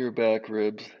along your back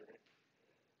ribs,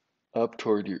 up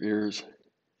toward your ears.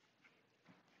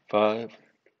 5,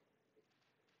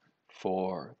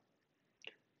 4,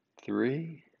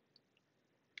 3,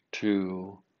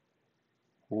 2,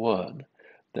 1.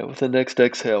 Then with the next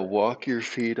exhale, walk your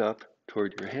feet up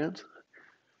toward your hands.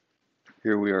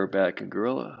 Here we are back in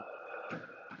gorilla.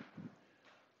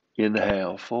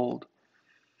 Inhale, fold.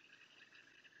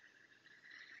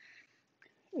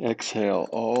 Exhale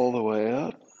all the way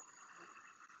up.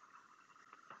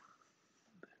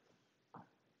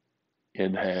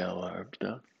 Inhale, arms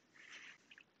down.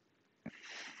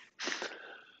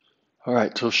 All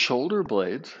right, so shoulder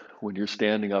blades, when you're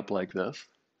standing up like this,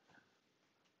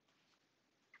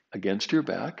 against your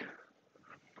back,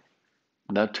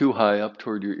 not too high up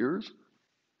toward your ears,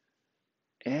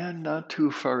 and not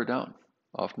too far down.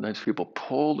 Oftentimes people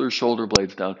pull their shoulder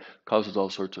blades down, causes all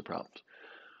sorts of problems.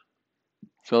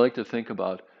 So I like to think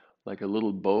about like a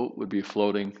little boat would be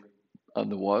floating on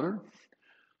the water.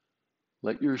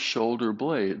 Let your shoulder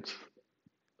blades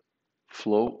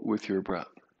float with your breath.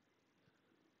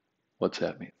 What's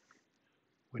that mean?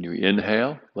 When you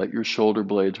inhale, let your shoulder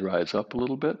blades rise up a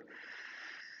little bit.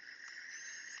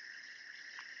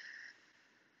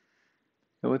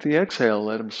 And with the exhale,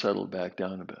 let them settle back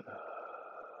down a bit.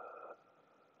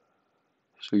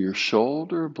 So your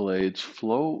shoulder blades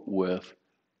float with,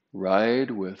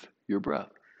 ride with your breath.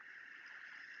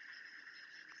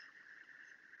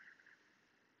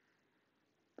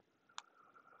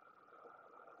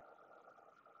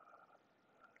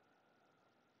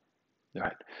 All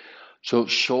right. So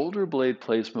shoulder blade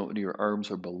placement when your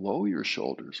arms are below your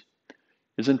shoulders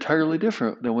is entirely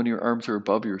different than when your arms are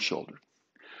above your shoulder.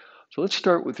 So let's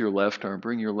start with your left arm.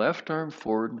 Bring your left arm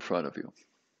forward in front of you.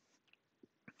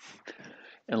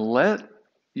 And let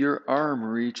your arm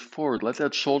reach forward. Let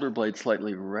that shoulder blade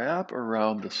slightly wrap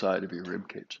around the side of your rib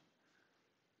cage.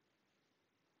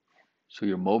 So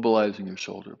you're mobilizing your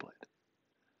shoulder blade.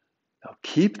 Now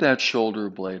keep that shoulder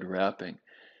blade wrapping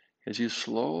as you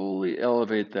slowly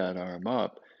elevate that arm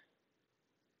up,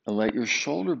 and let your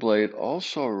shoulder blade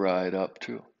also ride up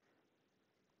too.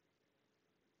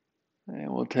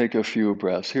 And we'll take a few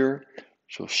breaths here.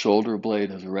 So shoulder blade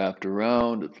has wrapped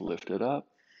around, it's lifted up.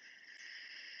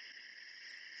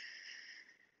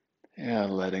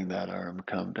 And letting that arm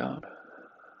come down.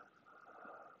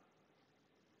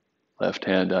 Left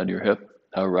hand on your hip.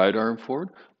 Now right arm forward.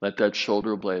 Let that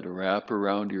shoulder blade wrap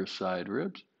around your side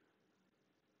ribs.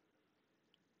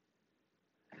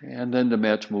 And then to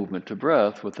match movement to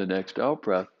breath, with the next out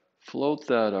breath, float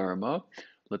that arm up.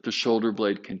 Let the shoulder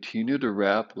blade continue to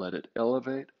wrap. Let it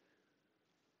elevate.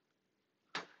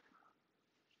 A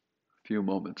few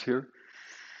moments here.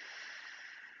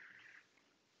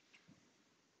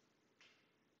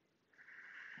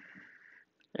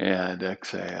 And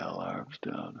exhale, arms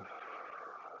down.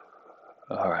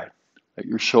 All right. Let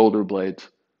your shoulder blades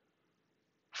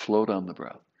float on the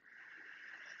breath.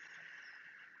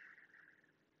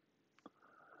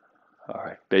 All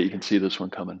right. Bet you can see this one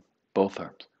coming. Both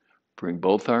arms. Bring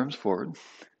both arms forward.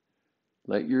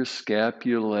 Let your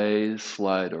scapulae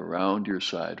slide around your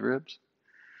side ribs.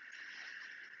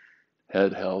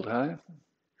 Head held high.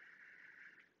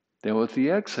 Then with the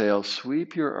exhale,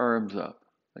 sweep your arms up.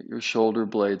 Let your shoulder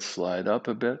blades slide up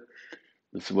a bit.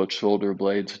 This is what shoulder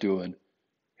blades do in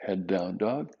head down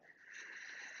dog.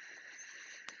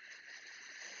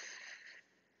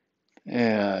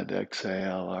 And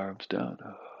exhale, arms down.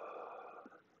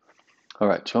 All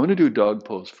right, so I'm going to do dog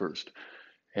pose first.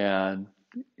 And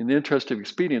in the interest of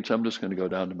expedience, I'm just going to go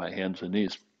down to my hands and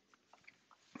knees.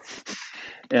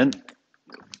 And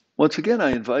once again,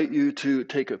 I invite you to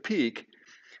take a peek.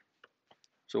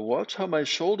 So watch how my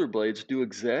shoulder blades do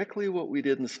exactly what we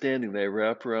did in standing. They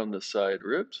wrap around the side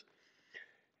ribs.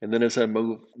 And then as I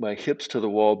move my hips to the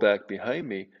wall back behind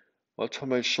me, watch how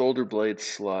my shoulder blades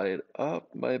slide up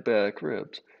my back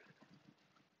ribs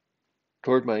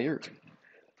toward my ears.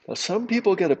 Now, some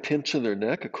people get a pinch in their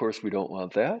neck. Of course, we don't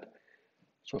want that.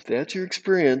 So if that's your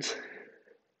experience,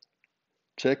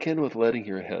 check in with letting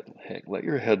your head hang. Let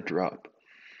your head drop.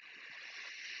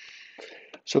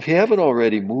 So if you haven't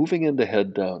already, moving into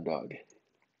head down dog.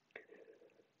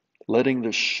 Letting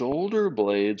the shoulder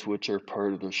blades, which are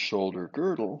part of the shoulder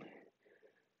girdle,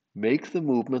 make the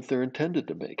movement they're intended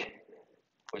to make,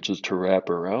 which is to wrap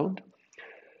around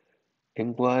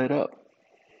and glide up.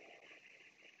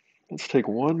 Let's take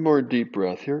one more deep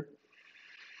breath here.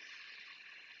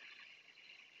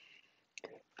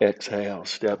 Exhale,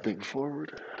 stepping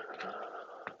forward.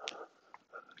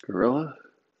 Gorilla.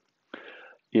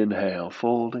 Inhale,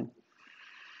 folding.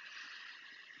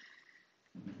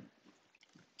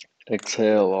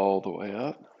 Exhale all the way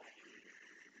up.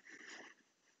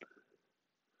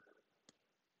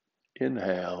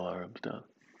 Inhale, arms down.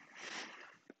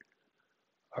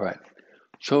 All right.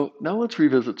 So now let's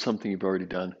revisit something you've already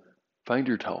done. Find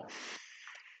your towel.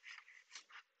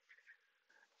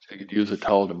 So you could use a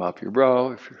towel to mop your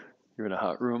brow if you're in a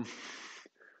hot room,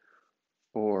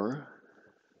 or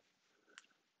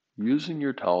using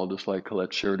your towel, just like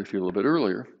Collette shared with you a little bit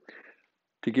earlier,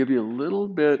 to give you a little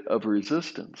bit of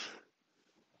resistance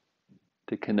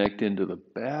to connect into the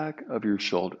back of your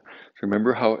shoulder. So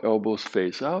remember how elbows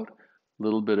face out, a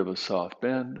little bit of a soft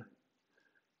bend.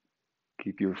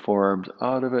 Keep your forearms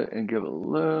out of it and give a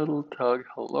little tug.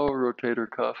 Hello, rotator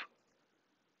cuff.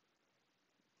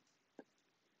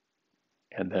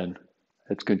 And then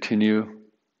let's continue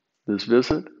this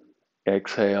visit.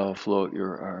 Exhale, float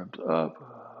your arms up.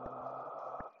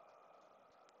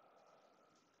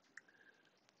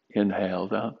 Inhale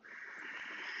down.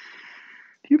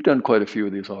 You've done quite a few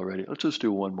of these already. Let's just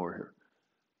do one more here.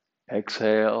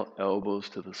 Exhale, elbows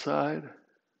to the side,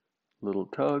 little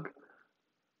tug.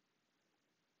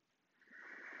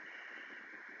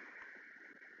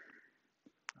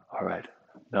 All right,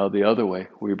 now the other way,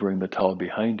 we bring the towel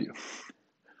behind you.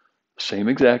 Same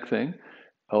exact thing,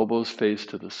 elbows face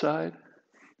to the side,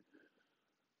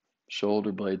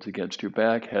 shoulder blades against your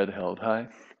back, head held high.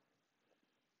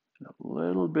 And a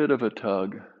little bit of a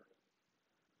tug,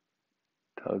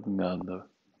 tugging on the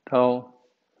towel.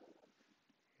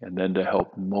 And then to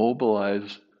help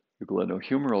mobilize the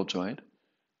glenohumeral joint,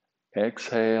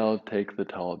 exhale, take the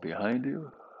towel behind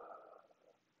you.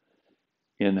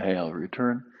 Inhale,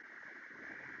 return.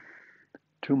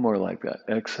 Two more like that.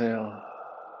 Exhale.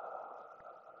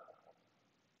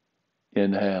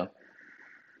 Inhale.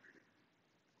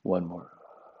 One more.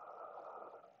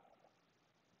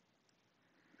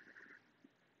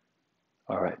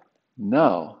 All right.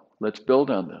 Now, let's build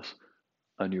on this,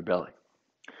 on your belly.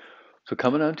 So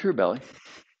coming onto your belly,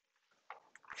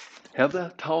 have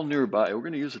that towel nearby. We're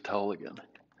going to use a towel again.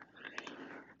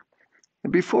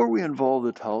 And before we involve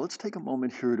the towel, let's take a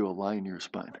moment here to align your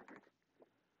spine.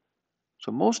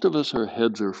 So most of us, our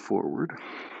heads are forward.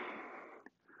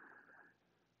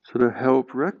 So to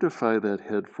help rectify that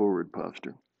head forward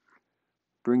posture,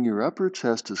 bring your upper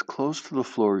chest as close to the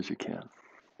floor as you can.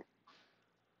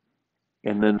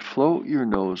 And then float your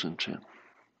nose and chin.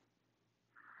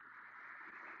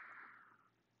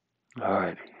 All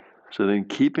righty. So then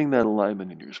keeping that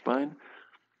alignment in your spine,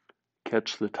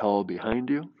 catch the towel behind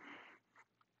you.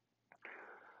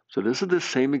 So this is the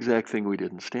same exact thing we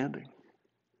did in standing.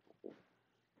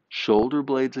 Shoulder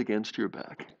blades against your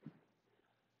back.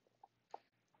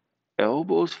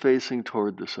 Elbows facing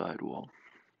toward the side wall.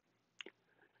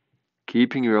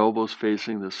 Keeping your elbows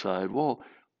facing the side wall.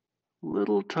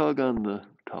 Little tug on the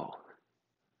towel.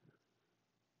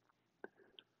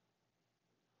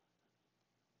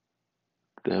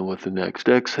 Then with the next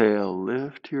exhale,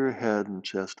 lift your head and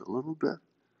chest a little bit.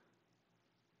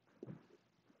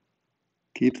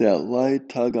 Keep that light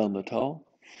tug on the towel.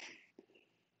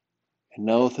 And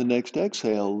now with the next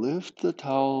exhale, lift the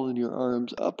towel and your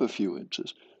arms up a few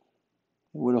inches.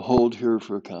 I'm going to hold here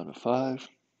for a count of 5,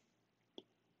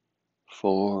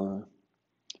 4,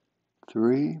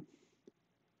 3,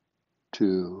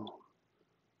 2,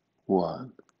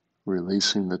 1.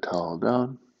 Releasing the towel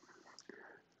down.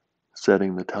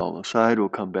 Setting the towel aside. We'll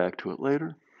come back to it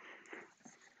later.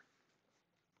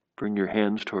 Bring your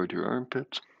hands toward your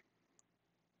armpits.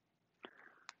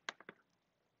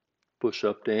 Push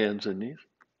up to hands and knees.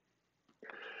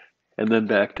 and then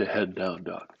back to head down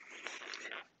dog.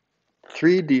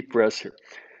 3 deep breaths here.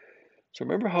 So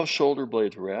remember how shoulder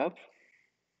blades wrap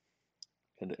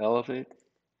and elevate?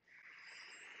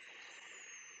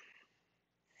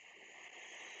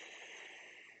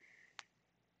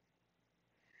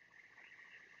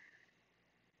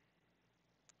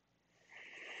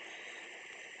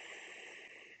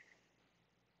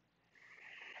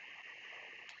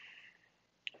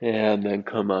 And then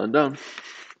come on down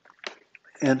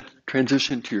and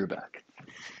transition to your back.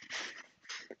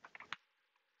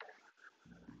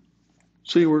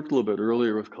 So you worked a little bit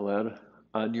earlier with Collette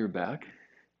on your back.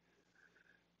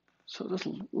 So just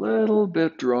a little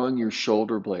bit drawing your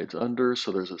shoulder blades under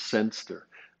so there's a sense they're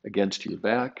against your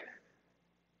back.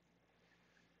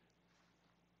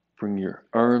 Bring your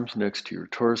arms next to your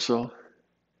torso.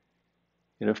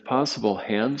 And if possible,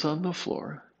 hands on the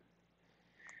floor.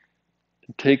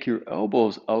 And take your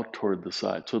elbows out toward the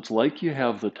side. So it's like you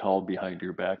have the towel behind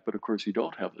your back, but of course you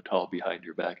don't have the towel behind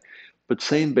your back. But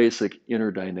same basic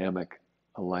inner dynamic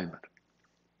alignment.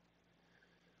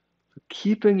 So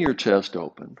keeping your chest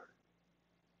open.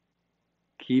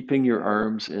 Keeping your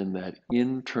arms in that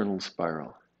internal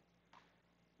spiral.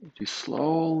 As you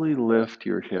slowly lift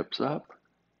your hips up.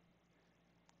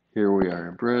 Here we are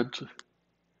in bridge. And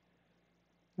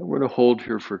we're going to hold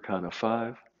here for kind of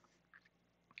 5,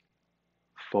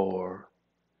 4,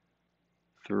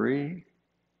 3,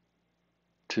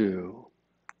 2,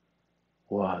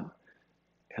 1.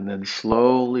 And then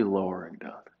slowly lowering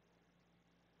down.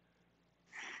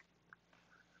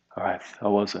 All right,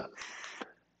 how was that?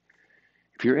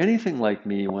 If you're anything like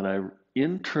me, when I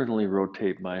internally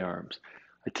rotate my arms,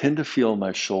 I tend to feel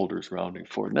my shoulders rounding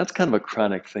forward. And that's kind of a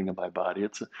chronic thing in my body.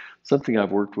 It's something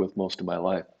I've worked with most of my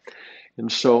life.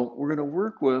 And so we're going to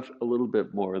work with a little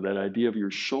bit more that idea of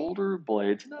your shoulder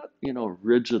blades, not,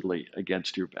 rigidly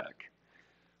against your back,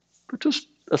 but just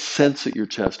a sense that your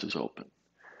chest is open.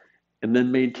 And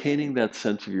then maintaining that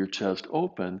sense of your chest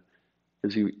open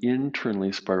as you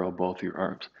internally spiral both your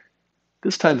arms.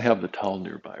 This time have the towel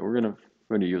nearby. We're going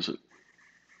to use it.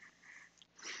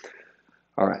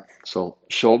 All right, so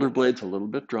shoulder blades a little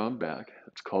bit drawn back.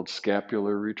 It's called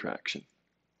scapular retraction.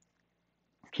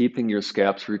 Keeping your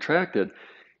scaps retracted,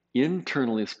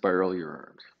 internally spiral your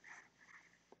arms.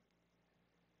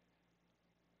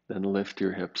 Then lift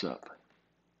your hips up.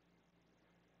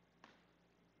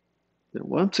 Then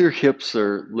once your hips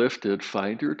are lifted,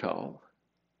 find your towel.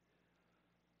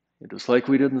 And just like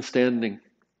we did in standing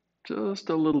just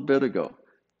a little bit ago,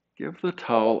 give the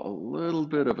towel a little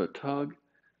bit of a tug.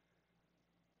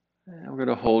 And we're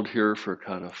going to hold here for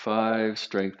kind of 5,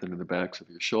 strengthening the backs of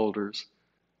your shoulders.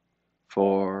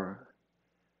 4,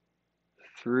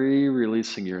 3,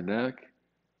 releasing your neck.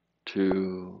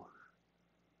 2,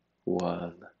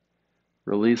 1.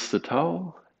 Release the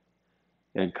towel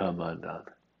and come on down.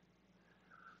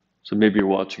 So maybe you're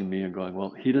watching me and going,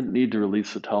 well, he didn't need to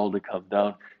release the towel to come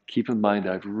down. Keep in mind,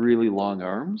 I have really long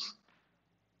arms.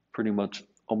 Pretty much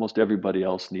almost everybody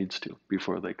else needs to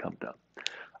before they come down.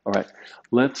 All right,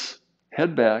 let's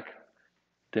head back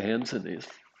to hands and knees,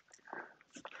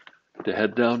 to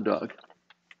head down dog.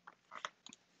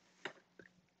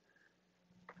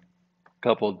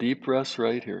 Couple deep breaths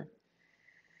right here.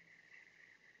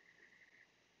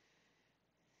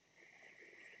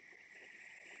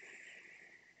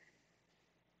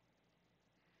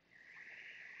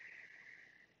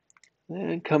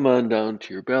 And come on down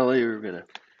to your belly. We're going to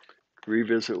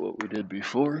revisit what we did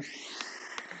before.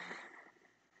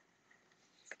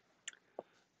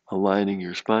 Aligning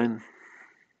your spine.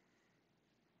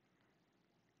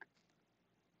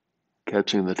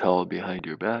 Catching the towel behind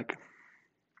your back.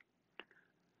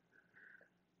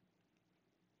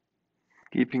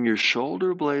 Keeping your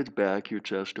shoulder blades back, your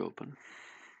chest open.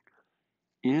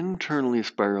 Internally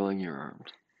spiraling your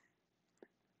arms.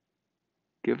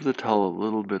 Give the towel a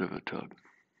little bit of a tug.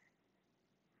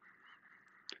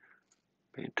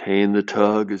 Maintain the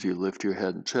tug as you lift your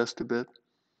head and chest a bit.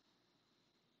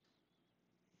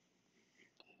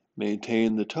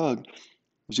 Maintain the tug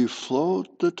as you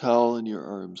float the towel and your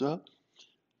arms up,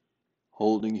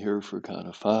 holding here for kind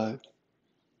of 5,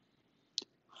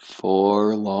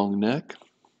 4, long neck,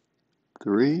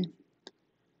 3,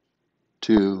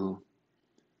 2,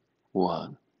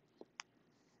 1.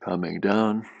 Coming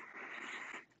down,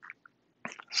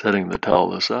 setting the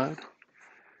towel aside,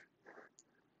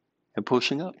 and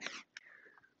pushing up.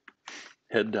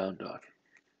 Head down dog.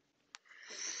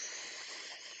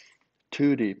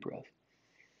 2 deep breaths.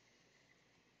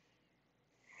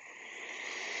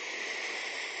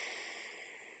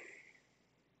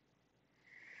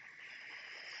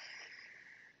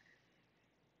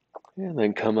 And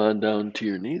then come on down to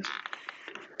your knees.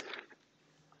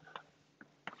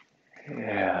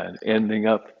 And ending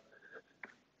up,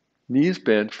 knees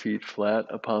bent, feet flat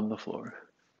upon the floor.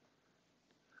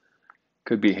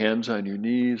 Could be hands on your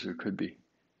knees, or could be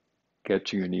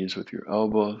catching your knees with your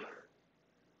elbows.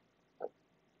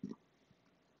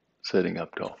 Sitting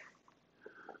up tall.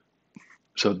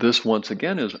 So this, once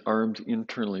again, is arms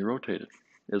internally rotated,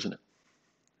 isn't it?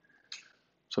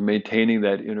 So maintaining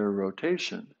that inner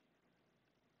rotation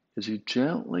as you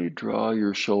gently draw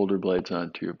your shoulder blades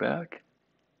onto your back.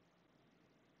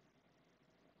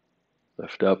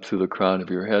 Lift up through the crown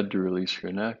of your head to release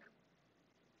your neck.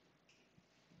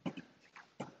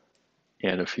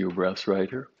 And a few breaths right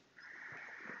here.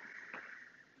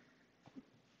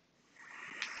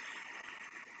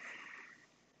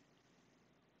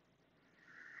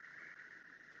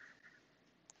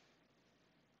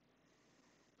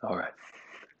 All right.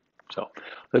 So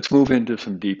let's move into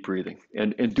some deep breathing.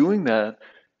 And doing that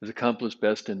is accomplished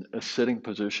best in a sitting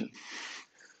position.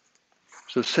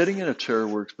 So sitting in a chair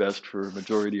works best for a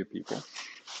majority of people.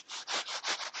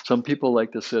 Some people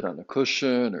like to sit on a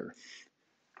cushion or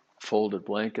folded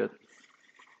blanket.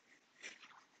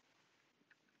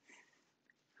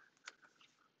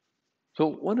 So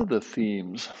one of the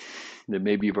themes that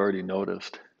maybe you've already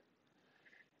noticed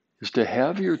is to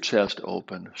have your chest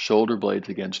open, shoulder blades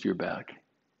against your back,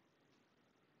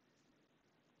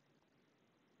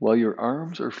 while your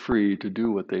arms are free to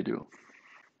do what they do.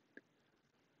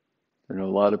 I know a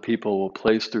lot of people will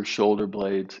place their shoulder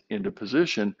blades into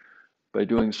position by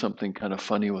doing something kind of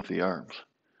funny with the arms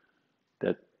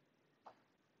that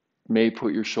may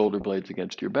put your shoulder blades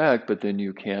against your back, but then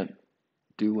you can't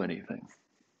do anything.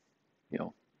 You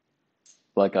know,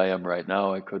 like I am right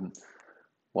now, I couldn't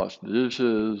wash the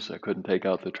dishes, I couldn't take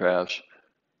out the trash,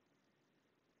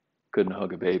 couldn't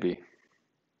hug a baby,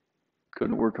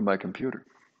 couldn't work on my computer.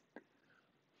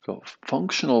 So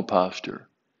functional posture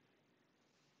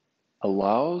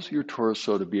allows your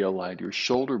torso to be aligned, your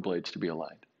shoulder blades to be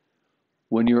aligned,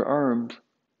 when your arms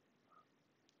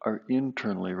are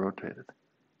internally rotated.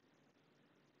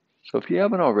 So if you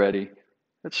haven't already,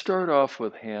 let's start off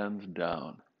with hands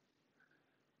down.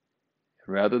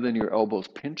 Rather than your elbows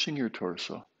pinching your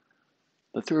torso,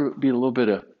 let there be a little bit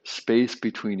of space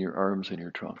between your arms and your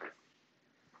trunk.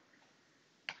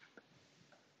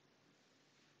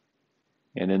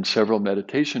 And in several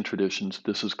meditation traditions,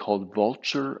 this is called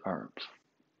vulture arms.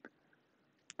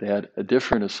 They had a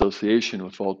different association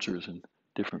with vultures in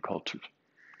different cultures.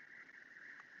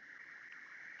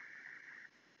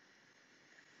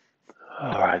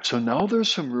 All right, so now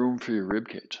there's some room for your rib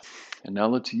cage. And now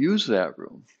let's use that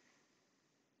room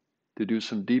to do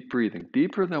some deep breathing,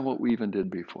 deeper than what we even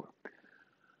did before.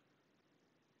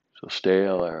 So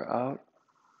stale air out.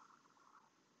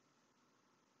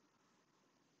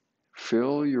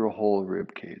 Fill your whole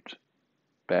rib cage,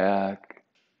 back,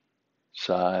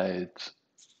 sides,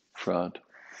 front.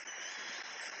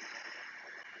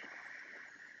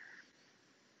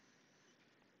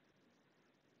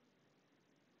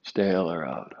 Stale air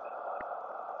out.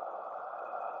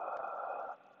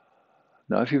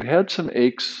 Now, if you've had some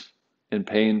aches and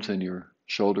pains in your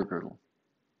shoulder girdle,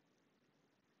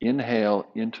 inhale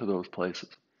into those places.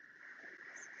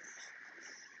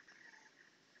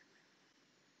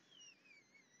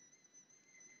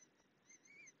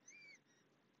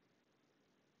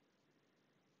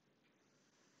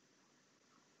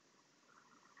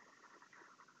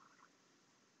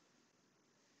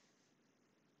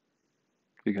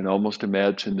 You can almost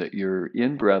imagine that your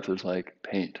in-breath is like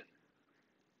paint.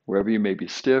 Wherever you may be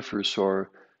stiff or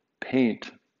sore, paint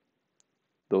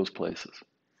those places.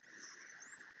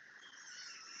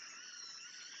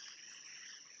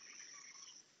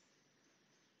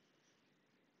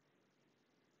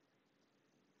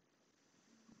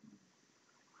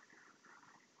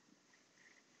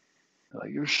 Let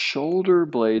your shoulder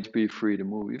blades be free to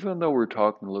move, even though we're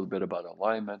talking a little bit about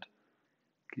alignment,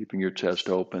 keeping your chest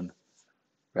open.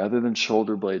 Rather than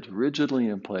shoulder blades rigidly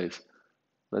in place,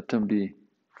 let them be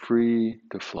free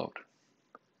to float.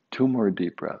 2 more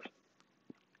deep breaths.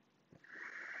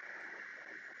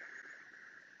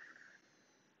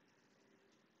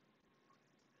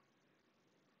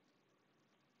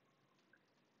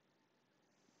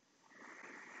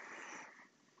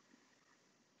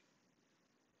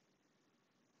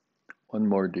 One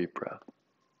more deep breath.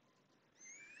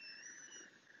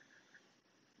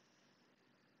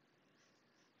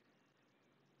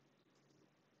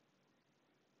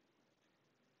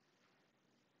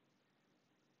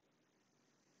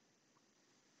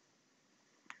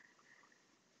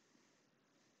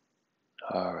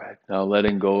 All right, now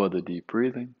letting go of the deep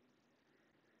breathing.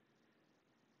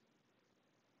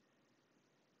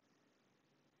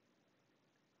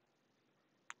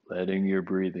 letting your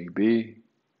breathing be.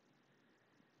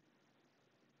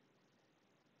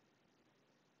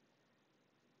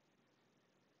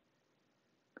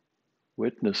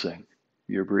 Witnessing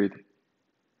your breathing.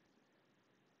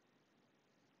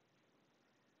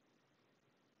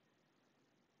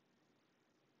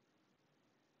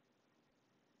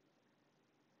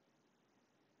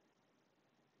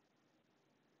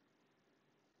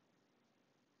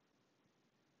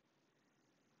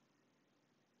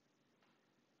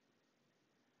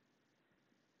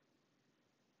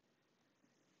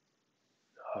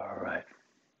 All right.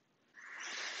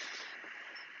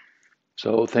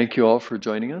 So thank you all for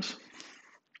joining us.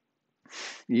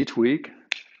 Each week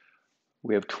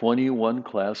we have 21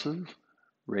 classes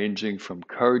ranging from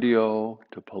cardio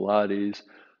to Pilates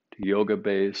to yoga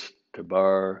base to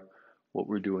bar, what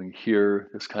we're doing here,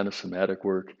 this kind of somatic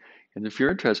work. And if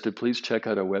you're interested, please check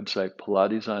out our website,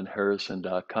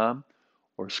 pilatesonharrison.com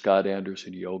or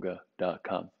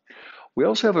scottandersonyoga.com. We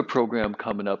also have a program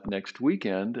coming up next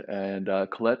weekend, and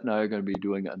Collette and I are going to be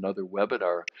doing another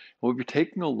webinar. We'll be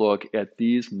taking a look at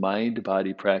these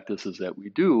mind-body practices that we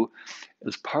do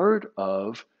as part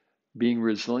of being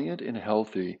resilient and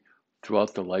healthy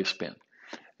throughout the lifespan.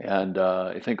 And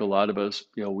I think a lot of us,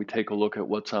 we take a look at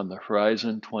what's on the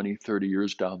horizon 20, 30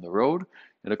 years down the road.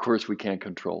 And of course, we can't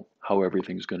control how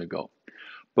everything's going to go.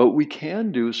 But we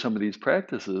can do some of these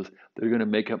practices that are going to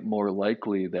make it more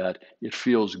likely that it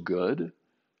feels good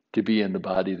to be in the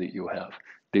body that you have,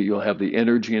 that you'll have the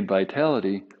energy and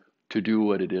vitality to do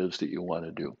what it is that you want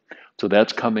to do. So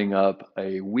that's coming up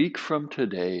a week from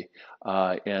today,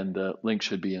 and the link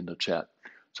should be in the chat.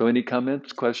 So any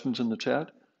comments, questions in the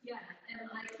chat? Yeah, and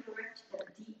I correct that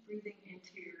deep breathing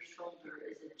into your shoulder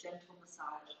is a gentle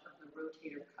massage of the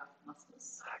rotator cuff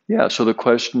muscles. Yeah, so the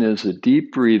question is, the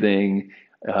deep breathing,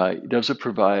 does it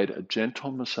provide a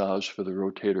gentle massage for the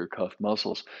rotator cuff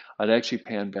muscles? I'd actually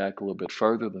pan back a little bit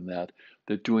farther than that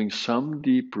doing some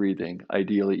deep breathing,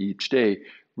 ideally each day,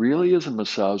 really is a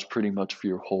massage pretty much for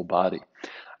your whole body.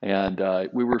 And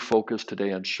we were focused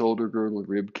today on shoulder girdle,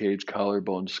 rib cage,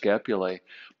 collarbone, scapulae.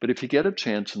 But if you get a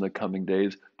chance in the coming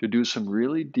days to do some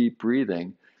really deep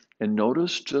breathing and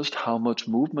notice just how much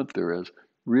movement there is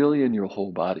really in your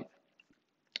whole body.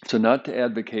 So not to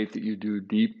advocate that you do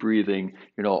deep breathing,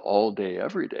 all day,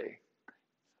 every day,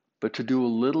 but to do a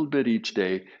little bit each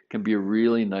day can be a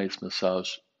really nice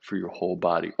massage for your whole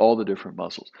body, all the different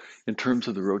muscles. In terms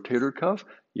of the rotator cuff,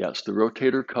 yes, the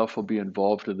rotator cuff will be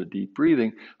involved in the deep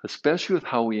breathing, especially with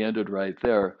how we ended right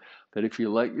there, that if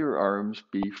you let your arms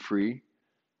be free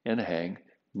and hang,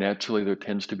 naturally there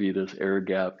tends to be this air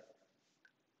gap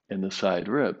in the side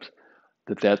ribs,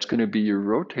 that's going to be your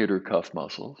rotator cuff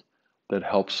muscles that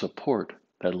help support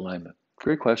that alignment.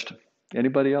 Great question.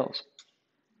 Anybody else?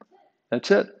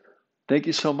 That's it. Thank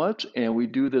you so much. And we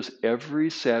do this every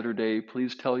Saturday.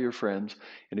 Please tell your friends.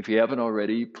 And if you haven't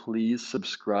already, please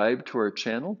subscribe to our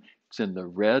channel. It's in the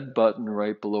red button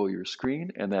right below your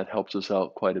screen, and that helps us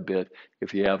out quite a bit.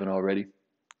 If you haven't already,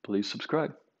 please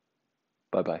subscribe.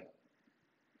 Bye-bye.